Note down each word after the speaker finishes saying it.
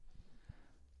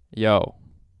Yo,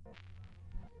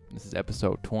 this is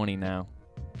episode 20 now.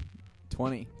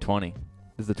 20. 20.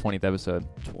 This is the 20th episode.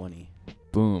 20.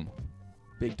 Boom.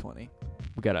 Big 20.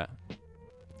 We got a...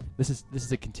 This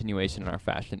is a continuation in our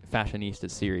fashionista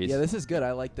series. Yeah, this is good.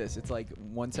 I like this. It's like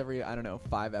once every,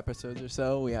 5 episodes or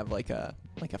so, we have like a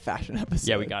fashion episode.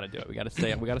 Yeah, we got to do it. We got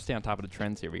to stay on top of the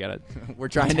trends here. We got to we're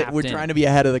trying to be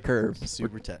ahead of the curve.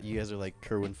 You guys are like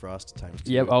Kerwin Frost times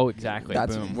 2. Yep. Oh, exactly.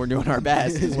 That's Boom. We're doing our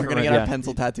best. We're going to get our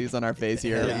pencil tattoos on our face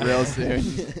here real soon.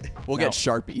 We'll get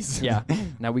Sharpies. Yeah.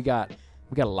 Now we got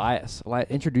Elias.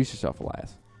 Introduce yourself,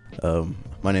 Elias.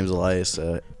 My name's Elias,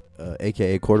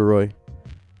 aka Corduroy.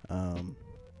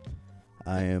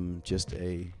 I am just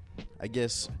I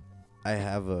guess I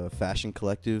have a fashion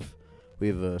collective. We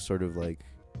have a sort of like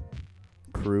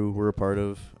crew we're a part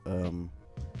of,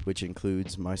 which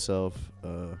includes myself,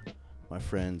 my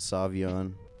friend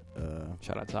Savion.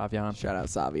 Shout out Savion. Shout out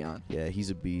Savion. Yeah, he's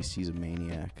a beast. He's a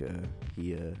maniac.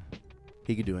 He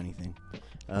could do anything.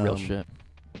 Real shit.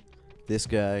 This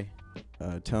guy,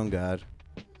 Tone God,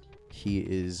 he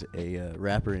is a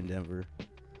rapper in Denver.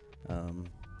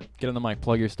 Get on the mic.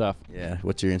 Plug your stuff. Yeah.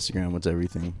 What's your Instagram? What's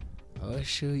everything? Oh,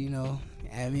 shoot,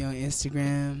 add me on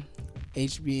Instagram,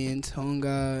 HBN Tone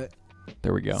God.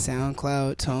 There we go.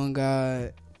 SoundCloud, Tone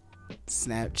God.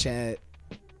 Snapchat,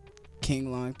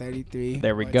 KingLong33.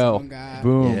 There we go.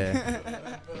 Boom.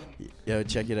 Yeah. Yo,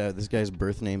 check it out. This guy's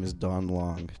birth name is Don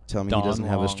Long. Tell me Don he doesn't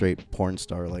have Long. a straight porn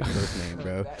star like birth name,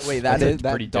 bro. Wait, That's that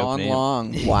pretty dope Don name.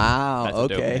 Long. Wow. That's a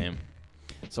dope Okay. name.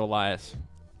 So, Elias,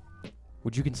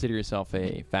 would you consider yourself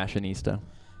a fashionista?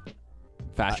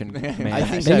 Fashion man. I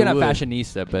think Maybe I not would.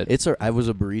 fashionista, but I was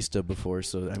a barista before,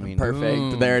 so I mean.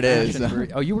 Perfect. There it is.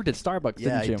 Oh, you worked at Starbucks,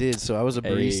 Yeah, didn't you? I did. So I was a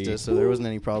barista, Hey. so there wasn't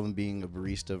any problem being a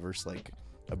barista versus like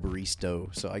a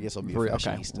baristo. So I guess I'll be a Okay,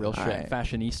 fashionista. real shit. Alright.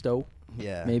 Fashionisto,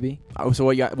 Yeah. maybe. Oh, so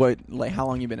how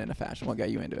long you been into fashion? What got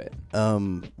you into it?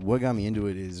 What got me into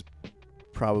it is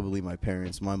probably my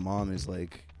parents. My mom is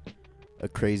like a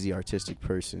crazy artistic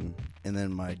person, and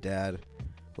then my dad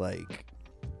like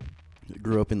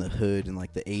grew up in the hood in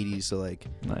like the 80s, so like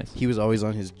Nice. he was always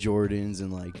on his Jordans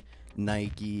and like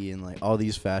Nike and like all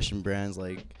these fashion brands,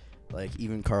 like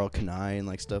even Karl Kani and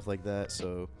like stuff like that.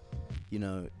 So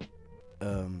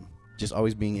just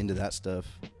always being into that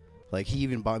stuff. Like he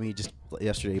even bought me just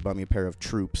yesterday. He bought me a pair of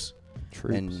Troops.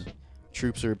 And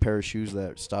Troops are a pair of shoes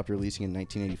that stopped releasing in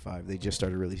 1985. They just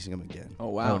started releasing them again. Oh,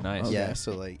 wow. Oh, nice. Okay. Yeah,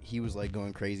 so like he was like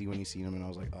going crazy when he seen them, and I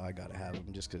was like, oh, I gotta have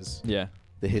them just because Yeah.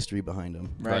 the history behind them.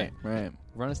 Right.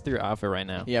 Run us through your outfit right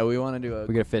now. Yeah, we want to do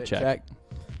We get a fit check.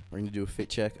 We're gonna do a fit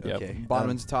check. Yep. Okay.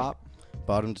 Bottom to top.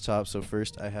 Bottom to top. So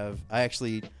first, I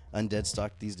actually undead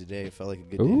stocked these today. It felt like a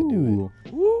good day to do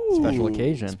it. Ooh. Special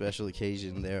occasion. Special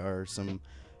occasion. There are some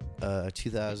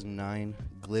 2009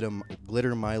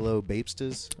 glitter Milo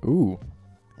Bapestas. Ooh.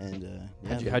 And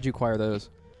How'd you acquire those?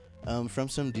 from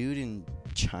some dude in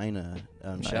China.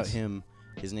 Shout Nice. him.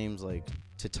 His name's like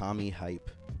Tatami Hype.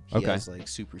 He Okay. has like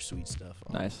super sweet stuff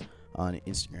Nice. on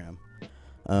Instagram.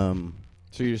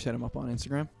 So you just hit him up on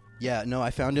Instagram? Yeah, no, I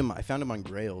found him on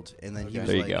Grailed, and then he Okay. was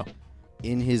There you like, go.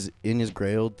 in his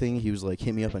Grailed thing, he was like,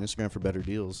 hit me up on Instagram for better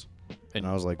deals, and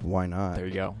I was like, why not? There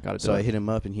you go. Got it. So I hit him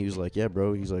up, and he was like, yeah,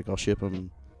 bro. He's like, I'll ship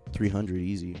him 300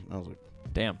 easy. And I was like,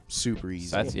 Damn. super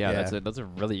easy. That's a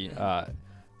really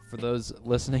for those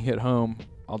listening at home,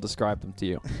 I'll describe them to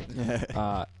you.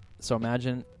 So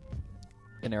imagine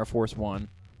an Air Force One,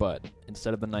 but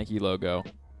instead of the Nike logo,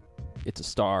 it's a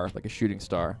star, like a shooting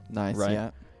star. Nice. Right.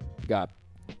 Yeah. You got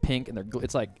pink, and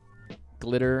it's like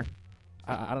glitter.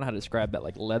 I don't know how to describe that,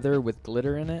 like leather with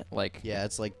glitter in it, like Yeah,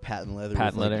 it's like patent leather.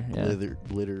 Patent with leather, like yeah.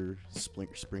 glitter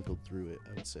sprinkled through it.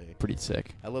 I would say. pretty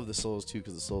sick. I love the soles too,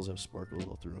 because the soles have sparkles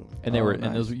all through them. And they Oh, were, nice.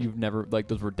 and those you've never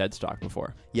those were dead stock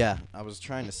before. Yeah, I was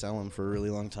trying to sell them for a really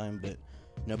long time, but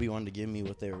nobody wanted to give me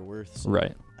what they were worth. So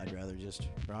Right. I'd rather just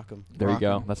rock them. There you Rock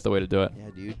go. 'em. That's the way to do it. Yeah,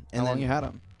 dude. How long you had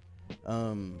him? I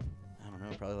don't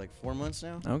know, probably like 4 months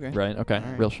now. Okay. Right. Okay. All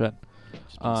right. Real shit.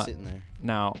 Just been sitting there.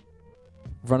 Now,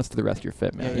 run us through the rest of your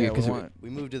fit, man. Yeah, Because we want- We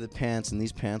moved to the pants, and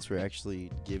these pants were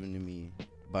actually given to me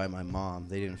by my mom.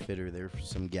 They didn't fit her. They're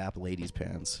some Gap ladies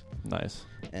pants, nice.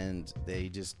 and they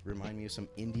just remind me of some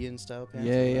Indian style pants.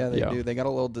 Yeah, they Yeah. do. They got a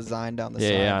little design down the Yeah,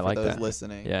 side yeah, I for like those that.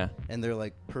 listening. Yeah. And they're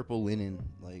like purple linen,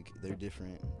 like they're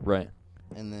different. Right.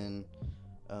 And then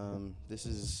this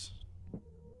is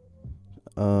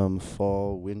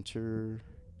fall winter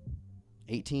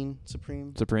 18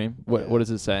 Supreme. Supreme. What Yeah. What does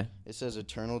it say? It says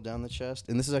Eternal down the chest,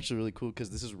 and this is actually really cool because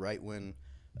this is right when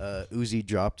Uzi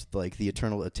dropped like the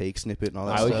Eternal Take snippet and all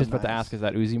that I was stuff. just about to ask, is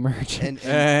that Uzi merch?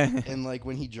 and like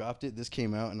when he dropped it, this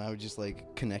came out, and I just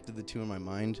like connected the two in my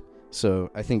mind. So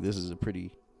I think this is a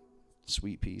pretty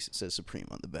sweet piece. It says Supreme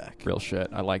on the back. Real shit.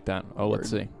 I like that. Oh, let's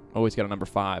see. Oh, he's got a number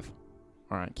 5.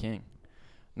 All right, King.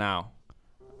 Now,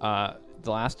 the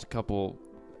last couple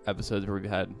episodes where we've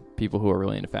had people who are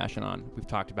really into fashion on, we've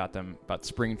talked about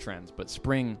spring trends, but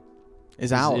spring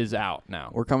is out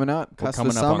now. We're coming up. We're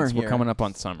coming up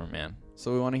on summer, man.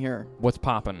 So we want to hear what's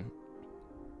popping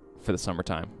for the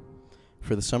summertime.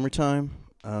 For the summertime,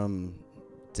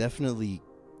 definitely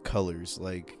colors.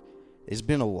 Like, it's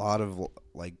been a lot of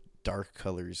like dark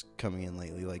colors coming in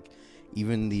lately. Like,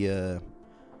 even the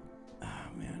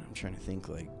I'm trying to think.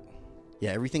 Like,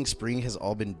 yeah, everything spring has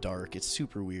all been dark. It's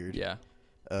super weird. Yeah.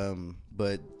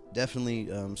 But definitely,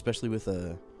 especially with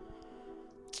let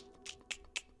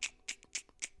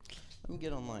me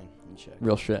get online and check.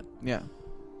 Real shit. Yeah.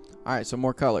 All right, so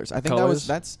more colors. I think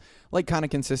that's like kind of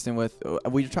consistent with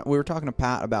we were talking to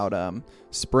Pat about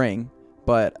spring,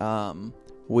 but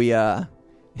we are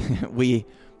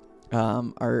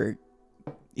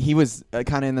he was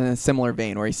kind of in a similar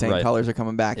vein where he's saying colors are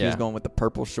coming back. Yeah. He was going with the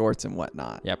purple shorts and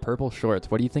whatnot. Yeah, purple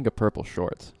shorts. What do you think of purple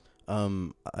shorts?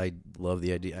 I love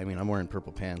the idea. I mean, I'm wearing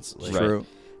purple pants. Like, true.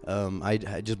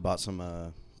 I just bought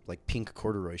some like pink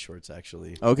corduroy shorts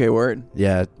actually. Okay, word.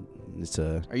 Yeah, it's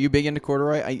Are you big into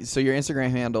corduroy? So your Instagram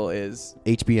handle is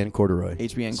HBN corduroy.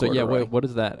 HBN so corduroy. Yeah, what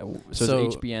is that? So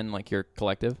is HBN like your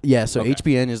collective? Yeah, so okay.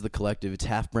 HBN is the collective. It's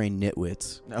Half Brain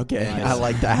Nitwits. Okay, I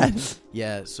like that.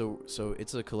 Yeah, so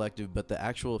it's a collective, but the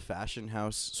actual fashion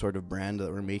house sort of brand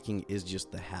that we're making is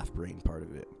just the Half Brain part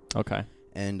of it. Okay.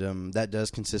 And that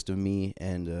does consist of me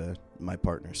and my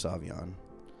partner Savion.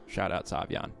 Shout out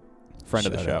Savion. Friend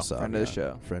of the show.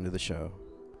 Friend of the show.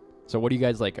 So what do you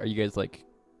guys like? Are you guys like,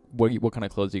 what kind of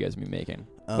clothes do you guys be making?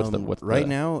 Right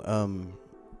now,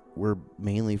 we're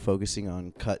mainly focusing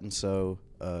on cut and sew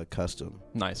custom.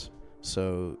 Nice.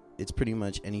 So it's pretty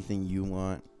much anything you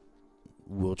want,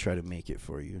 we'll try to make it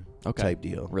for you. Okay. Type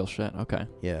deal. Real shit. Okay.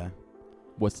 Yeah.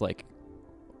 What's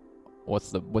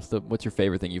your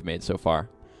favorite thing you've made so far?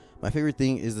 My favorite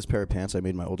thing is this pair of pants I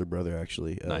made my older brother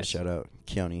actually. Nice. Shout out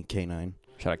Keone K9.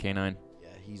 Shout out K9. Yeah,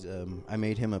 he's I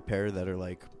made him a pair that are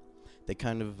like, they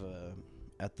kind of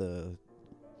at the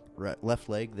left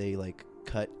leg they like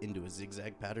cut into a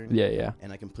zigzag pattern. Yeah.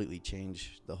 And I completely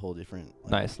changed the whole different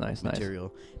like, nice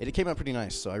material. It came out pretty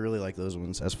nice, so I really like those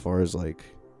ones as far as like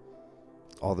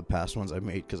all the past ones I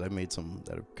made, because I made some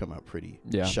that have come out pretty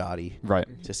shoddy, right,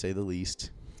 to say the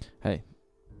least. Hey,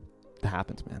 it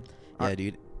happens, man. Yeah,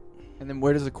 dude. And then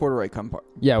where does the corduroy come from?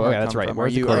 Yeah, well, that's right. Are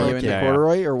you into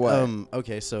corduroy or what?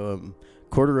 Okay, so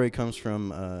corduroy comes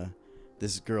from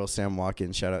this girl, Sam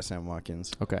Watkins. Shout out Sam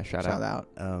Watkins. Okay, shout out.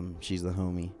 She's the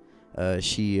homie.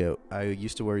 I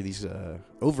used to wear these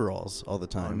overalls all the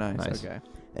time. Oh, nice. Okay.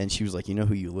 And she was like, you know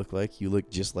who you look like? You look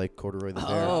just like Corduroy the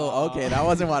Bear. Oh, okay. That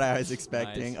wasn't what I was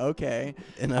expecting. Nice. Okay.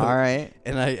 And all right.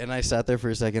 And I sat there for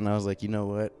a second. And I was like, you know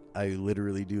what? I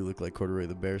literally do look like Corduroy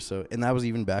the Bear. So, and that was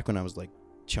even back when I was like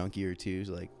chunkier too.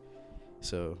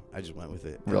 So I just went with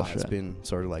it. Real shit. It's been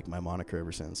sort of like my moniker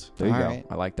ever since. There you go. Right.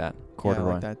 I like that. Corduroy. Yeah,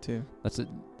 I like that too. That's it.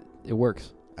 It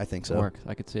works. I think so. It works.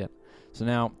 I could see it. So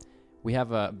now we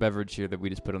have a beverage here that we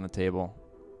just put on the table.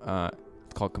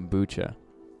 It's called kombucha.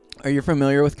 Are you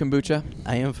familiar with kombucha?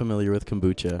 I am familiar with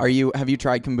kombucha. Have you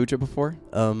tried kombucha before?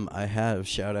 I have.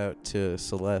 Shout out to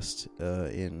Celeste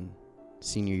in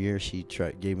senior year. She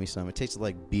gave me some. It tasted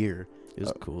like beer. It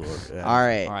was cool. Yeah. All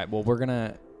right. Well, we're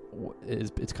gonna.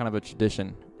 It's kind of a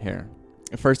tradition here.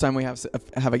 First time we have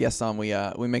a guest on, we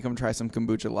make them try some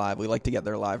kombucha live. We like to get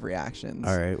their live reactions.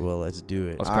 All right. Well, let's do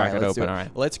it. Let's crack it open. All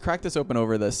right. Let's crack this open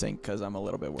over the sink because I'm a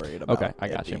little bit worried about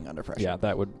it being under pressure. Yeah,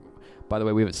 that would. By the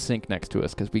way, we have a sink next to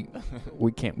us because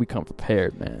we come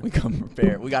prepared, man. We come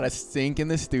prepared. We got a sink in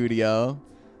the studio.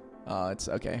 It's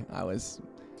okay.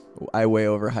 I way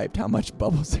overhyped how much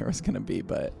bubbles there was gonna be,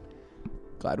 but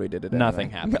glad we did it. Nothing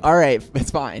anyway. happened. All right,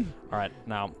 it's fine. All right,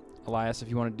 now Elias, if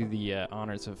you want to do the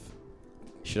honors of.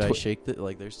 Should I shake it?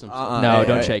 Like, there's some. No,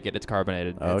 don't shake it. It's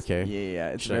carbonated. Oh, okay. Yeah.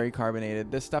 It's very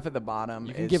carbonated. This stuff at the bottom.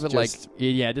 You can give it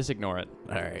just ignore it.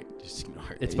 All right, just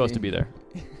ignore it. It's supposed to be there.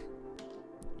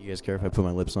 You guys care if I put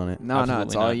my lips on it? No,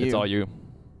 it's all you. It's all you.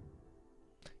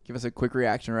 Give us a quick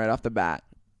reaction right off the bat.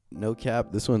 No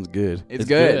cap, this one's good. It's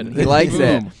good. He likes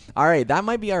it. All right, that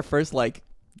might be our first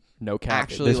no cap.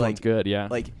 Actually, this one's good. Yeah.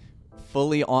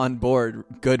 Fully on board.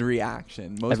 Good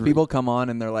reaction. Most people come on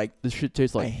and they're like, "This shit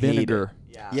tastes like vinegar."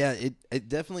 Yeah, it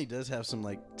definitely does have some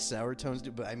sour tones to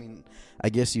it, but I mean, I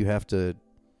guess you have to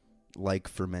like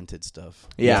fermented stuff.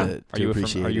 Yeah. Are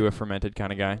you a fermented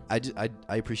kind of guy?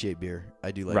 I appreciate beer.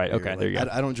 I do like beer. Okay, there you go.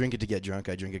 I don't drink it to get drunk.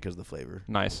 I drink it because of the flavor.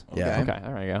 Nice. Yeah. Okay.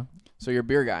 All right, go. So you're a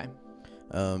beer guy.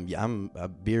 Yeah, I'm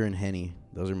beer and Henny.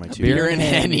 Those are my two. Beer and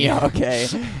Henny. Okay.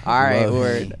 All right. Love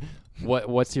Word. Henny.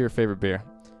 What's your favorite beer?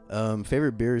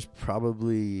 Favorite beer is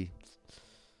probably,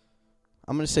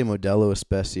 I'm gonna say Modelo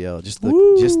Especial, just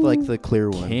like the clear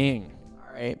one. King.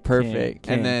 All right. Perfect.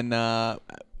 King. And then,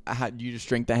 do you just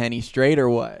drink the Henny straight or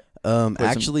what?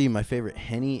 Actually, my favorite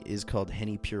Henny is called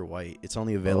Henny Pure White. It's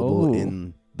only available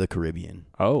in the Caribbean.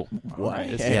 Oh, What? right.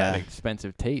 It's Yeah. got an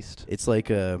expensive taste. It's like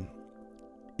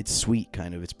it's sweet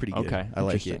kind of. It's pretty good. Okay, I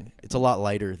like it. interesting. It's a lot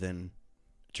lighter than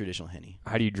traditional Henny.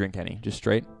 How do you drink Henny? Just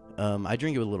straight? I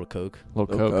drink it with a little Coke.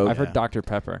 Little Little Coke. Coke. I've heard Yeah. Dr.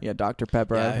 Pepper. Yeah, Dr.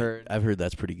 Pepper. Yeah, I've heard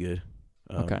that's pretty good.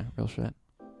 Okay, real shit.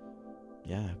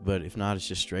 Yeah, but if not, it's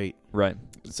just straight. Right.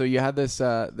 So you had this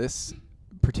this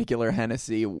particular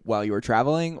Hennessy while you were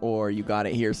traveling, or you got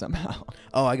it here somehow?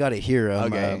 Oh, I got it here.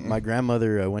 Okay. My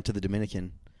grandmother went to the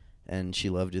Dominican, and she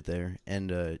loved it there.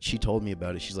 And she told me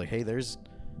about it. She's like, "Hey, there's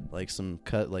like some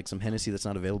Hennessy that's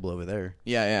not available over there."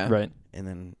 Yeah. Right. And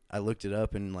then I looked it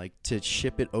up, and like to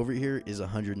ship it over here is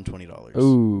 $120.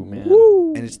 Ooh, man.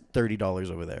 Woo. And it's $30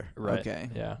 over there. Right. Okay.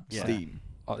 Yeah. Yeah. Steep.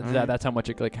 That's how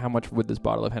much how much would this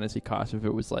bottle of Hennessy cost if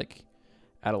it was like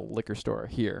at a liquor store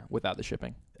here without the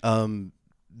shipping?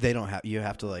 They don't have. You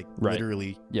have to like Right.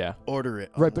 literally Yeah. order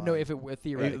it. Right, but no, online. if it were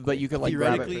theoretically. But you could like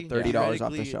grab it for Theoretically, $30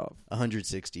 off the theoretically, shelf.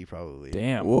 160 probably.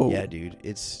 Damn. Whoa. Yeah, dude.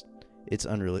 It's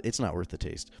unreal. It's not worth the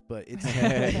taste, but it's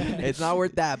It's not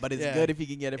worth that, but it's Yeah. good if you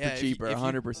can get it Yeah, for if cheaper. you-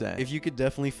 100%. If you could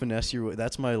definitely finesse your way,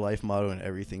 that's my life motto and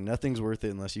everything. Nothing's worth it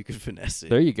unless you can finesse it.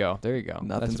 There you go. There you go.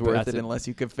 Nothing's That's worth that's it unless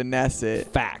you can finesse it.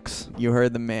 Facts. You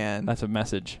heard the man. That's a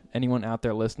message. Anyone out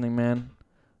there listening, man?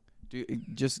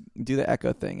 Just do the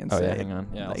echo thing and Oh, say yeah, hang on.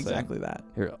 Yeah, I'll say it. exactly that.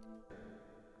 Here.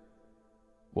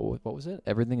 What was it?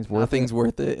 Everything is worth Nothing's it.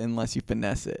 worth it unless you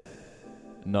finesse it.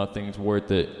 Nothing's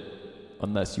worth it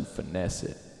unless you finesse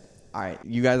it. All right,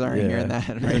 you guys aren't Yeah. hearing that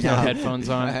right There's no now. headphones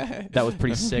on. That was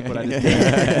pretty sick what I just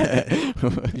did.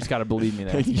 You just got to believe me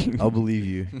there. I'll believe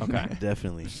you. Okay.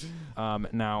 Definitely.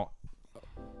 Now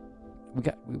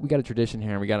we got a tradition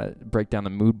here, and we got to break down the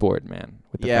mood board, man,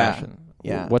 with the Yeah. fashion.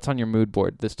 Yeah. What's on your mood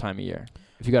board this time of year?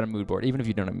 If you got a mood board, even if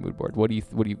you don't have a mood board, what do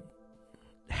you?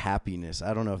 Happiness.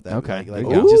 I don't know if that. Okay. Like,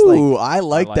 There you Ooh, just like I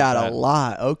like like that, that. a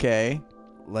lot. Okay.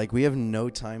 we have no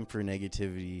time for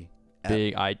negativity.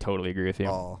 Big. I totally agree with you.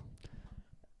 All.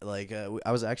 Like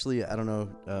I was actually, I don't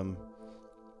know,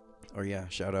 or yeah,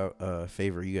 shout out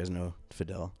Favor. You guys know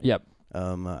Fidel. Yep.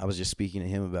 I was just speaking to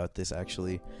him about this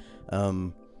actually.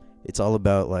 It's all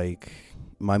about like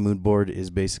my mood board is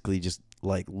basically just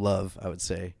like love. I would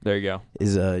say There you go.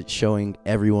 is showing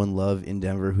everyone love in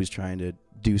Denver who's trying to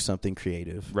do something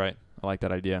creative. Right. I like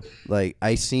that idea. Like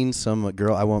I seen some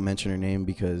girl. I won't mention her name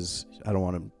because I don't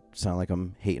want to sound like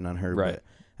I'm hating on her. Right. But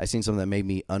I seen something that made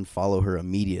me unfollow her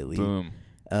immediately. Boom.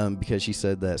 Because she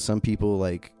said that some people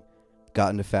like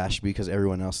got into fashion because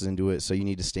everyone else is into it, so you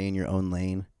need to stay in your own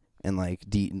lane and like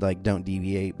don't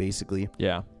deviate basically.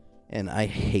 Yeah. And I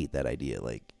hate that idea.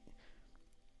 Like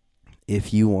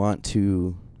if you want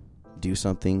to do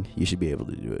something, you should be able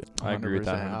to do it. I agree with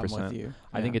that 100%. I'm 100%. with you.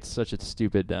 I think it's such a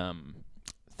stupid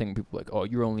thing. People like, oh,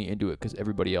 you're only into it because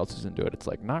everybody else is into it. It's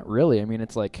like, not really. I mean,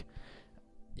 it's like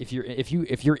if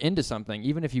you're into something,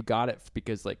 even if you got it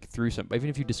because like through even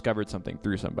if you discovered something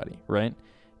through somebody, right?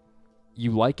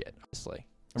 You like it, honestly.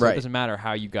 So Right. It doesn't matter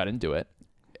how you got into it.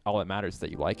 All that matters is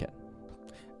that you like it.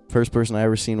 First person I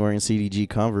ever seen wearing CDG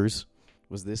Converse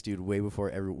was this dude way before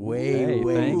Hey,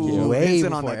 thank you. way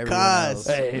Vincent on before the everyone cusp.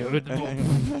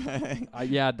 else.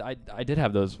 I did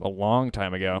have those a long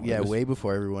time ago. Yeah, It was- way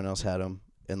before everyone else had them.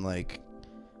 And like,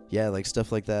 yeah, like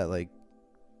stuff like that. Like,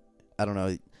 I don't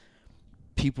know.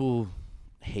 People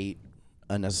hate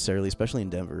unnecessarily, especially in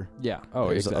Denver. Yeah. Oh,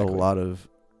 There's exactly. a lot of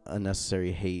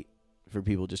unnecessary hate for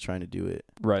people just trying to do it.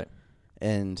 Right.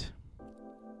 And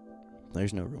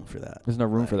there's no room for that. There's no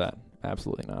room for Like, that.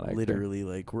 Absolutely not. I agree. Literally,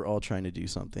 like, we're all trying to do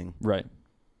something. Right.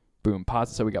 Boom.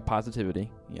 So we got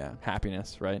positivity, Yeah.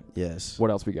 happiness, right? Yes.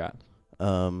 What else we got?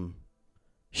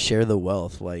 Share the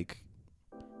wealth. Like,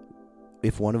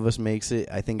 if one of us makes it,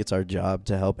 I think it's our job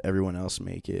to help everyone else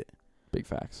make it. Big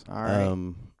facts. All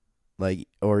right. Like,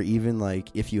 or even like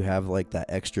if you have like that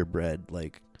extra bread,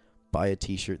 like buy a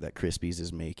T-shirt that Crispy's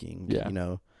is making. Yeah. You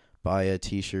know, buy a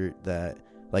T-shirt that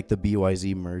like the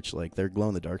BYZ merch, like their glow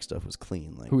in the dark stuff was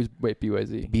clean. Like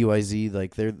BYZ? BYZ,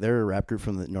 like they're a rap group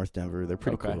from the North Denver. They're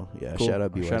pretty Okay. cool. Yeah. Cool. Shout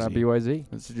out BYZ. Shout out BYZ.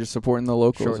 It's just supporting the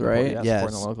locals, Short right? support, Yeah,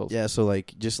 supporting the locals. Yeah, so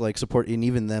like just like support, and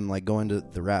even them like going to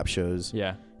the rap shows,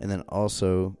 Yeah. and then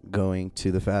also going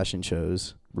to the fashion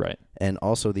shows, Right. and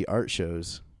also the art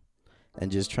shows,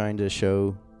 and just trying to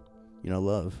show,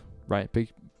 love. Right. Big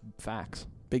facts.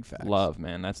 Big facts. love,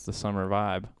 man. That's the summer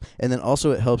vibe. And then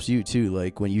also it helps you too.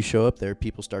 Like when you show up there,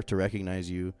 people start to recognize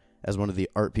you as one of the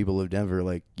art people of Denver.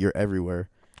 Like you're everywhere,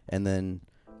 and then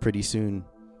pretty soon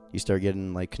you start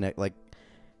getting like connect. Like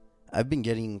I've been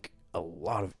getting a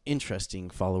lot of interesting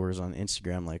followers on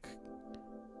Instagram. Like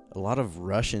a lot of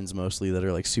Russians mostly that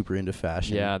are like super into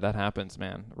fashion. Yeah, that happens,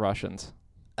 man. Russians.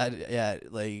 Yeah,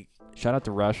 like Shout out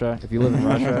to Russia. If you live in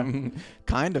Russia,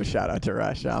 Kind of shout out to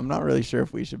Russia. I'm not really sure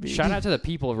if we should be. shout out to the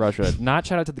people of Russia, not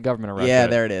shout out to the government of Russia. Yeah,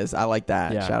 there it is. I like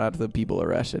that. Yeah. Shout out to the people of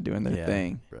Russia doing their yeah,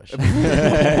 thing. Russia.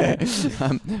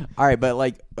 All right, but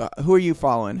like, who are you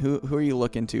following? Who are you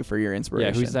looking to for your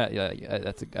inspiration? Yeah, who's that? Yeah,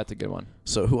 that's a good one.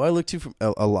 So who I look to from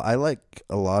I like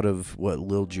a lot of what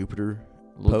Lil Jupiter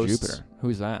Lil posts. Jupiter.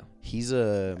 Who's that? He's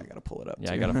I gotta pull it up. Yeah,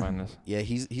 too. I gotta find this. Yeah,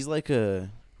 he's like a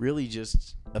really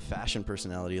just a fashion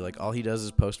personality. Like all he does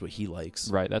is post what he likes.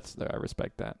 Right, I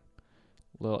respect that.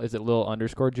 Is it Lil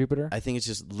 _ Jupiter? I think it's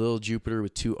just Lil Jupiter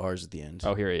with 2 R's at the end.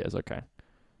 Oh, here he is. Okay,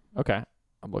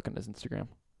 I'm looking at his Instagram.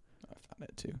 I found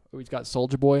it too. Oh, he's got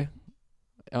Soulja Boy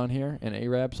on here and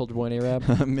Arab. Soulja Boy and Arab.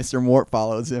 Mr. Mort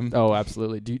follows him. Oh,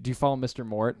 absolutely. Do you follow Mr.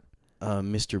 Mort?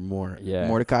 Mr. Moore. Yeah,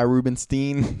 Mordecai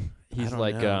Rubenstein. he's I don't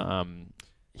like know.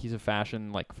 he's a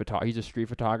fashion he's a street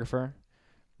photographer,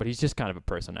 but he's just kind of a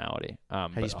personality. How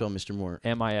do you spell Mr. Moore? MISTERMORT.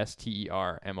 M-I-S-T.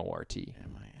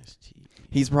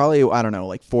 He's probably, I don't know,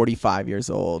 like 45 years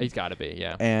old. He's got to be,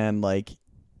 yeah. And like,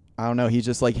 I don't know, he's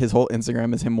just like, his whole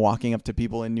Instagram is him walking up to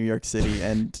people in New York City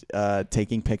and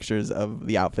taking pictures of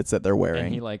the outfits that they're wearing.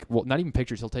 And he not even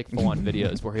pictures. He'll take full on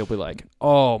videos where he'll be like,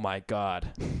 "Oh my god!"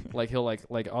 Like he'll like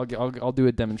I'll do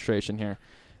a demonstration here.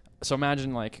 So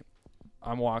imagine like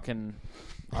I'm walking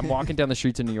down the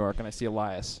streets of New York and I see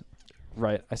Elias.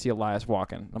 Right, I see Elias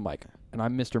walking. I'm like, and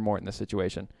I'm Mr. Mort in this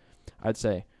situation. I'd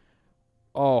say,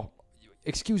 "Oh,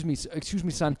 excuse me,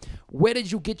 son. Where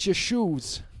did you get your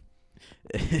shoes?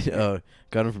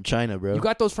 Got him from China, bro. You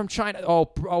got those from China? Oh,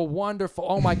 wonderful!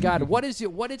 Oh my God, what is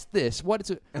it? What is this? What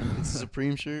is it? It's a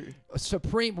Supreme shirt.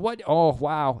 Supreme? What? Oh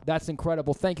wow, that's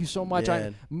incredible! Thank you so much.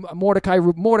 Yeah. Mordecai,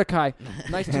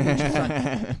 nice to meet you,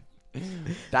 son.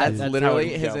 That's how literally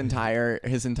it would his go. entire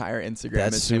Instagram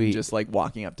That's is him sweet. just like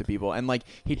walking up to people, and like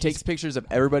he takes pictures of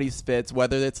everybody's fits,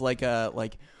 whether it's like a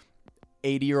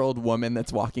 80-year-old woman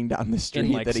that's walking down the street.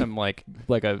 In like that some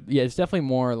it's definitely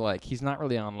more like he's not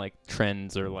really on like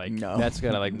trends or like No. that's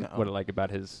kind of like No. what I like about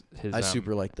his I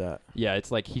super like that. yeah, it's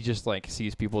like he just like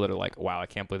sees people that are like, wow, I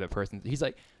can't believe that person. He's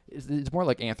like it's more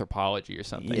like anthropology or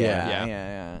something.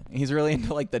 Yeah. He's really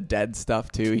into like the dead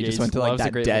stuff too. He Yeah, just he went to like loves the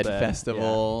that Grateful dead Dead.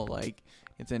 festival. Like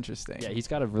it's interesting. Yeah, he's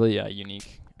got a really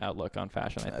unique outlook on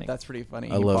fashion, I think. That's pretty funny.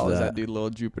 I He love follows that. that dude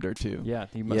Lil Jupiter too. Yeah,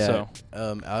 he Yeah.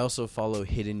 so I also follow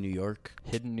Hidden New York.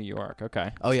 Hidden New York.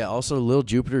 Okay. Oh yeah. Also, Lil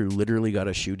Jupiter literally got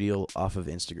a shoe deal off of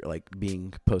Instagram, like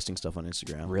posting stuff on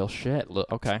Instagram. Real shit.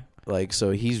 Okay. Like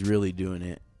so, he's really doing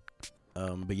it.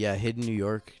 But yeah, Hidden New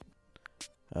York.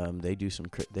 They do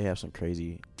they have some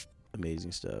crazy,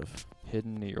 amazing stuff.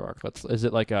 Hidden New York. Is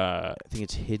it like a I think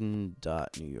it's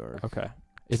Hidden.New York. okay.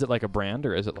 Is it like a brand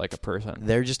or is it like a person?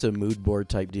 They're just a mood board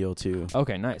type deal too.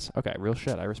 Okay, nice. Okay, real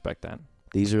shit. I respect that.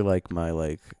 These are like my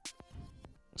like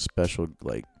special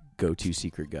like go-to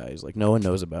secret guys. Like no one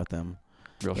knows about them.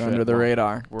 Real They're shit. under the Well,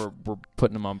 radar. We're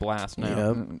putting them on blast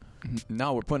now. Yep.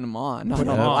 No, we're putting them on. Putting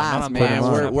Not them on on, blast, not on man. blast.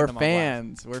 We're We're not putting them on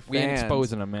fans. We're We ain't fans.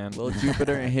 exposing them, man. Lil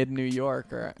Jupiter and Hidden New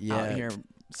York are Yeah. out here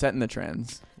setting the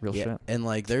trends. Real Yeah, shit. and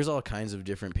like there's all kinds of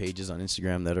different pages on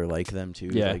Instagram that are like them too.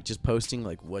 Yeah. Like just posting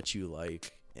like what you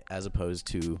like as opposed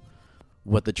to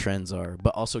what the trends are,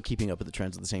 but also keeping up with the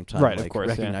trends at the same time. Right, of like course,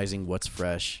 yeah. recognizing what's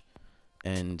fresh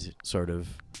and sort of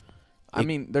I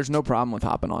mean, there's no problem with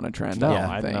hopping on a trend. No, I don't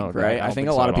I think, know, right? I I don't think think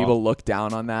a so lot at of people all. look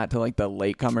down on that to like the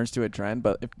latecomers to a trend,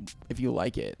 but if you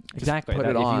like it, just Exactly. put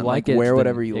that- it if on. you like it, wear then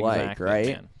whatever you like, exactly, right?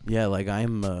 man. yeah, like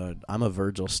I'm a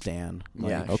Virgil stan. Like,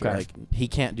 Yeah, okay. sure. Like he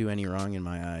can't do any wrong in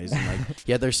my eyes. And like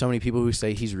yeah, there's so many people who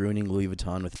say he's ruining Louis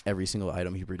Vuitton with every single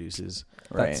item he produces.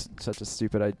 Right. That's such a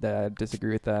stupid idea. I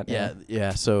disagree with that. Yeah.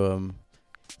 So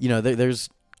you know, there's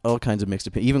all kinds of mixed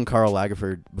opinions. Even Karl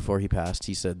Lagerfeld, before he passed,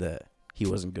 he said that he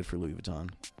wasn't good for Louis Vuitton.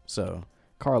 So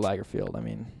Karl Lagerfeld. I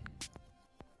mean,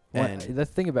 And- the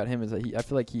thing about him is that I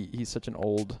feel like he's such an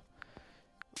old.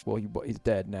 Well, he's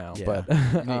dead now, Yeah.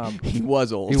 but he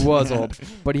was old. he was old,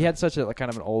 but he had such a kind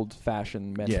of an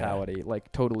old-fashioned mentality,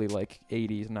 like totally like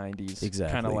 80s, 90s,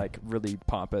 Exactly. kind of like really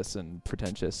pompous and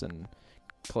pretentious and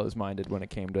closed-minded when it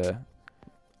came to.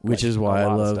 which like, is a why I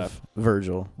lot of love stuff.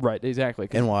 Virgil. Right, exactly.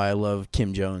 'Cause And why I love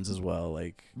Kim Jones as well.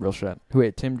 Like real shit.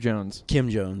 Wait, Tim Jones. Kim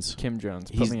Jones. Kim Jones.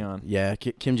 Put He's- me on. Yeah,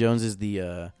 Kim Jones is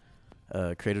the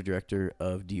creative director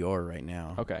of Dior right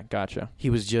now. Okay, gotcha. He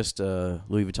was just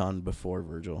Louis Vuitton before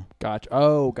Virgil. Gotcha.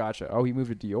 Oh, gotcha. Oh, he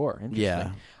moved to Dior. Interesting.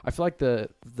 Yeah. I feel like the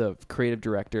creative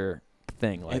director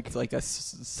thing, like it's like a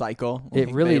cycle. It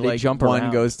Like, really, they like jump one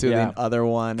around. goes to Yeah. the other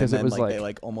one, and 'Cause it then was like they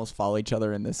like- like almost follow each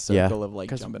other in this Yeah. circle of like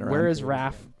 'cause jumping around. where is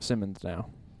Raph Simmons now?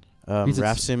 He's at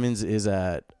Raph Simmons is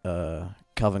at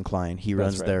Calvin Klein. He That's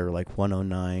runs right. their like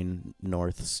 109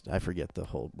 North. I forget the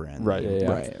whole brand. Right, name.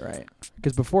 yeah. Right.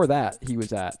 Because before that, he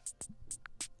was at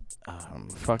Um,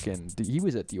 he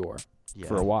was at Dior yeah.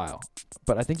 for a while,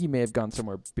 but I think he may have gone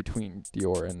somewhere between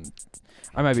Dior and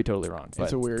I might be totally wrong. But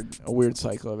It's a weird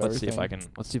cycle of let's everything.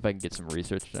 see if I can get some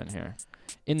research done here.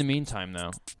 In the meantime,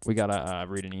 though, we gotta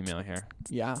read an email here.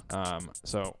 Yeah.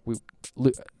 So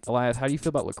Elias, how do you feel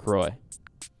about LaCroix?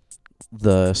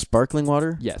 The sparkling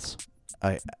water. Yes.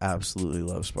 I absolutely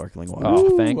love sparkling water.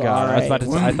 Oh, thank Ooh, God! I was all about to.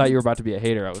 right. I thought you were about to be a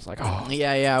hater. I was like, oh,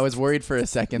 Yeah. I was worried for a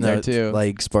second No, there too.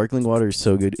 Like sparkling water is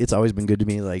so good. It's always been good to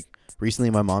me. Like recently,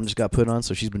 my mom just got put on,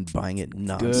 so she's been buying it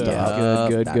nonstop. Yeah.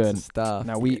 Good, that's good. the stuff.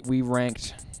 Now we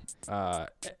ranked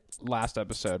last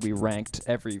episode. We ranked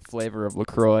every flavor of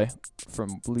LaCroix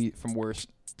from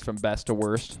best to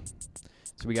worst.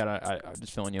 So we got I'm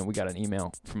just filling you in. We got an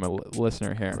email from a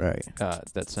listener here, Right.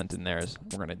 that sent in theirs.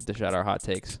 We're gonna dish out our hot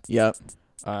takes. Yep.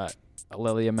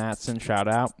 Lilia Matson, shout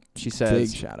out. She Big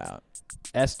says shout out.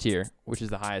 S tier, which is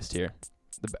the highest tier.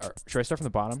 Should I start from the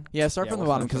bottom? Yeah, start from the we'll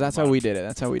bottom start because from that's the how bottom. we did it.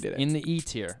 That's how we did it. In the E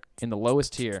tier, in the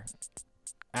lowest tier,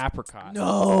 apricot.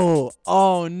 No.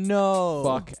 Oh no.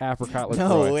 Fuck apricot LaCroix.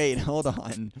 No, wait, hold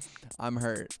on. I'm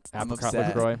hurt. I'm Apricot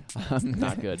upset. LaCroix. I'm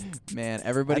Not good. Man,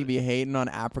 everybody be hating on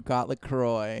apricot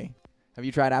LaCroix. Have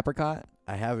you tried apricot?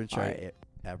 I haven't tried Alright.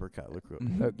 apricot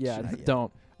LaCroix. Yeah, Not yet.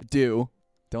 don't.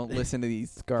 Don't listen to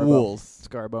these Scarbo. fools.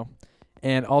 Scarbo.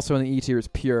 And also in the E tier is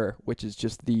pure, which is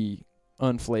just the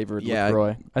unflavored Yeah.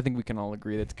 LaCroix. I think we can all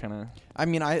agree that's kind of... I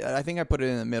mean, I think I put it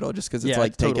in the middle just because it's Yeah, like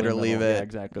it's take totally it or leave middle. it. Yeah,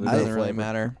 exactly. It There's no doesn't really flavor.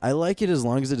 matter. I like it as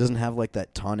long as it doesn't have like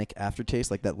that tonic aftertaste,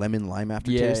 like that lemon lime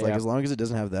aftertaste. Yeah, Like yeah. as long as it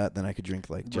doesn't have that, then I could drink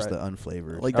like just Right. the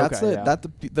unflavored. Like that's Okay, yeah.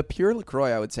 the pure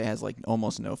LaCroix I would say has like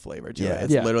almost no flavor to Yeah. it.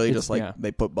 It's Yeah, literally it's- just like yeah.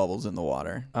 they put bubbles in the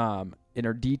water. In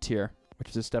our D tier, which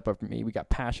is a step up for me, we got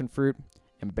passion fruit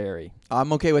and berry.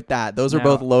 I'm okay with that. Those are Now,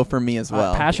 both low for me as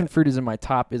well. Passion fruit is in my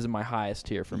top, is in my highest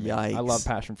tier for me. I Yikes. love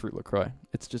passion fruit LaCroix.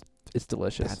 It's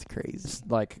delicious. That's crazy. It's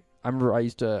like, I remember I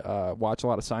used to watch a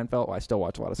lot of Seinfeld. Well, I still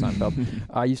watch a lot of Seinfeld.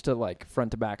 I used to like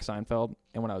front to back Seinfeld,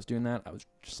 and when I was doing that, I was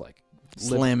just like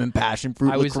Slamming passion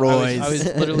fruit I was LaCroix.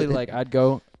 literally like, I'd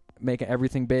go make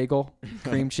everything bagel,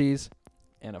 cream cheese,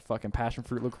 and a fucking passion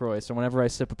fruit LaCroix. So whenever I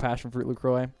sip a passion fruit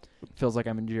LaCroix, it feels like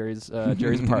I'm in Jerry's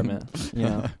apartment,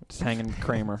 just hanging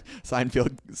Kramer.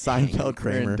 Seinfeld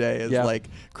Kramer. current day is Yeah. like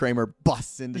Kramer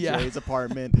busts into Yeah. Jerry's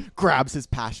apartment, grabs his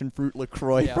passion fruit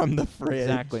LaCroix Yeah. from the fridge.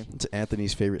 Exactly. It's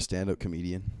Anthony's favorite stand-up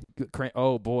comedian.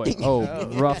 Oh boy. Oh,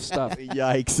 rough stuff.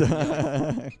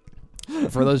 Yikes.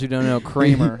 For those who don't know,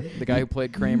 Kramer, the guy who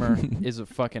played Kramer, is a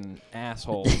fucking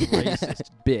asshole, racist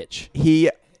bitch.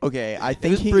 I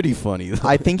think It's pretty funny though.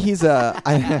 I think he's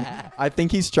I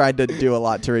think he's tried to do a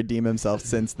lot to redeem himself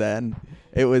since then.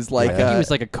 It was like I think he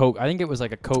was like a coke. I think it was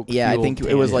like a coke. yeah, I fueled think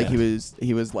it was like tangent.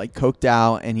 he was like coked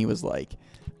out and he was like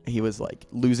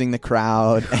losing the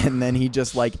crowd and then he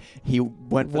just like he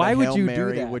went for Why the would Hail you do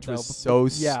Mary, that, which was though?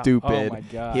 so Yeah. stupid. Oh my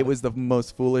god. It was the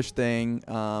most foolish thing.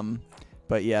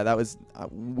 But yeah, that was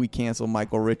we canceled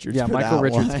Michael Richards. Yeah, for Michael that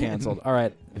Richards one. canceled. All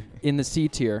right, in the C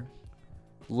tier,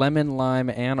 lemon, lime,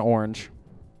 and orange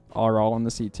are all in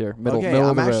the C tier. Middle Okay, of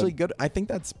I'm the road. actually good. I think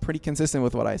that's pretty consistent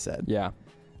with what I said. Yeah,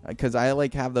 Because I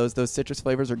like have those citrus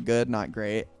flavors are good, not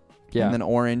great. yeah. And then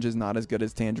orange is not as good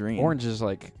as tangerine. Orange is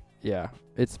like, yeah.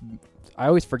 It's. I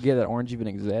always forget that orange even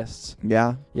exists.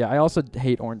 Yeah. Yeah, I also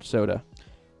hate orange soda.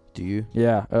 Do you?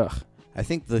 Yeah, ugh. I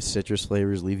think the citrus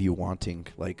flavors leave you wanting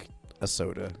like a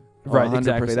soda. Right, 100%.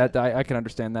 exactly. That I can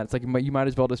understand that. It's like you might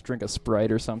as well just drink a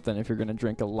Sprite or something if you're gonna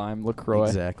drink a lime LaCroix.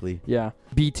 Exactly. Yeah.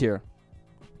 B tier.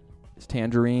 It's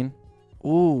tangerine,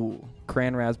 Ooh.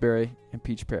 cran raspberry, and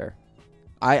peach pear.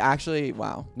 I actually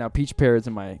wow. Now peach pear is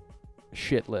in my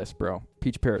shit list, bro.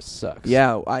 Peach pear sucks.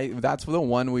 Yeah, that's the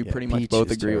one we Yeah, pretty much peach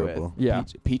both is agree terrible. with. Yeah.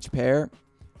 Peach pear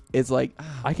is like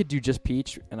I could do just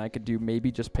peach, and I could do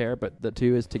maybe just pear, but the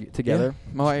two is together.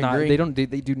 Oh, I Not, agree.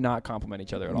 they do not complement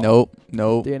each other at all.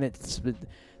 Nope. And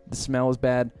the smell is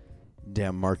bad.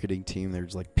 Damn marketing team. They're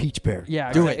just like peach pear.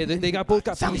 Yeah, Do exactly. They both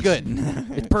got Sounds peach. good.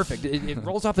 It's perfect. It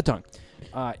rolls off the tongue.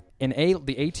 In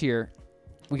the A tier,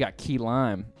 we got key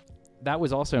lime. That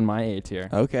was also in my A tier.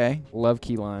 Okay. Love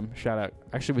key lime. Shout out.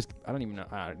 Actually, I don't even know.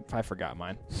 I forgot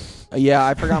mine. Yeah,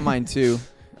 I forgot mine too.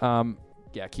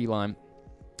 Yeah, key lime.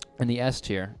 In the S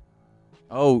tier,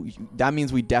 Oh, that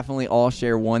means we definitely all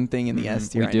share one thing in the S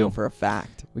tier. we I know do. for a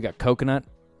fact. We got coconut.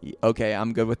 Okay,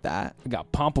 I'm good with that. We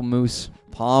got pamplemousse.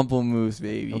 Pamplemousse,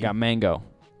 baby. We got mango.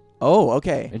 Oh,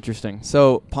 okay. Interesting.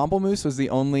 So pamplemousse was the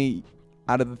only,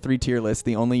 out of the 3-tier list,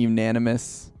 the only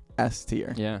unanimous S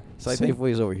tier. Yeah. So I think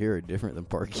Safeways over here are different than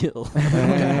Park Hill.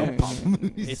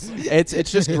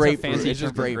 it's just grapefruit. Fancy It's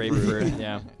just term for grapefruit.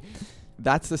 Yeah.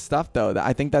 That's the stuff, though.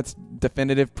 I think that's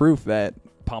definitive proof that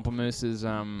Pamplemousse is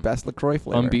best LaCroix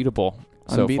flavor. unbeatable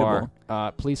so Unbeatable.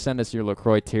 far. Please send us your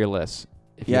LaCroix tier list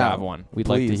if you Yeah, have one. We'd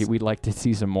please. like to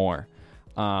see some more.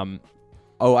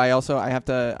 Oh,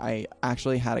 I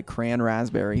actually had a crayon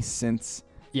raspberry since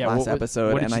last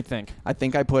episode, What did and you think? I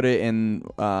think I put it in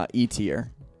E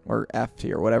tier or F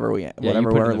tier, whatever you put it in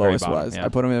our the very lowest bottom, was. yeah. I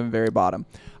put them in the very bottom.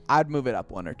 I'd move it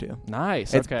up 1 or 2.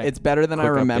 Nice. It's okay. it's better than I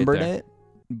Quick update remembered there. it,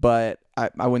 but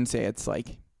I wouldn't say it's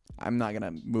like I'm not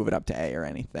gonna move it up to A or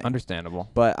anything. Understandable.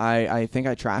 But I think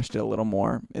I trashed it a little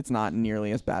more. It's not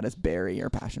nearly as bad as berry or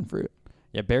passion fruit.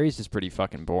 Yeah, berries is pretty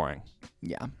fucking boring.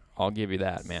 Yeah. I'll give you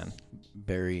that, man.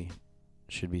 Barry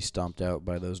should be stomped out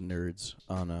by those nerds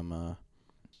on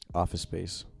Office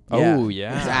Space. Oh,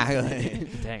 yeah. Exactly.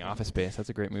 Dang, Office Space. That's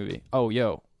a great movie. Oh,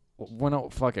 yo.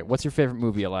 Fuck it. What's your favorite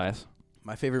movie, Elias?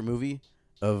 My favorite movie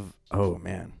oh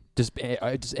man. Just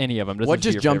any of them. Doesn't What have to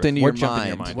be just your jumped favorite. into What your jumped in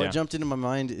your mind? mind? What Yeah. jumped into my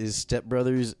mind is Step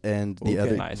Brothers and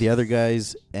Okay. Nice. the other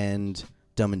guys and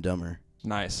Dumb and Dumber.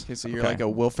 Nice. Okay, so you're Okay. like a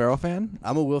Will Ferrell fan?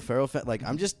 I'm a Will Ferrell fan. Like,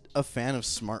 I'm just a fan of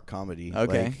smart comedy.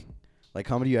 Okay. Like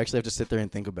comedy you actually have to sit there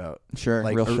and think about. Sure.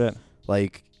 Like, Real shit.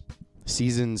 Like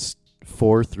seasons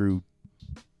 4 through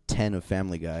 10 of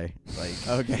Family Guy. Like,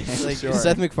 Okay. like Sure.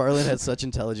 Seth MacFarlane had such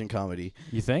intelligent comedy.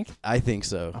 You think? I think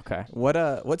so. Okay.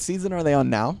 What season are they on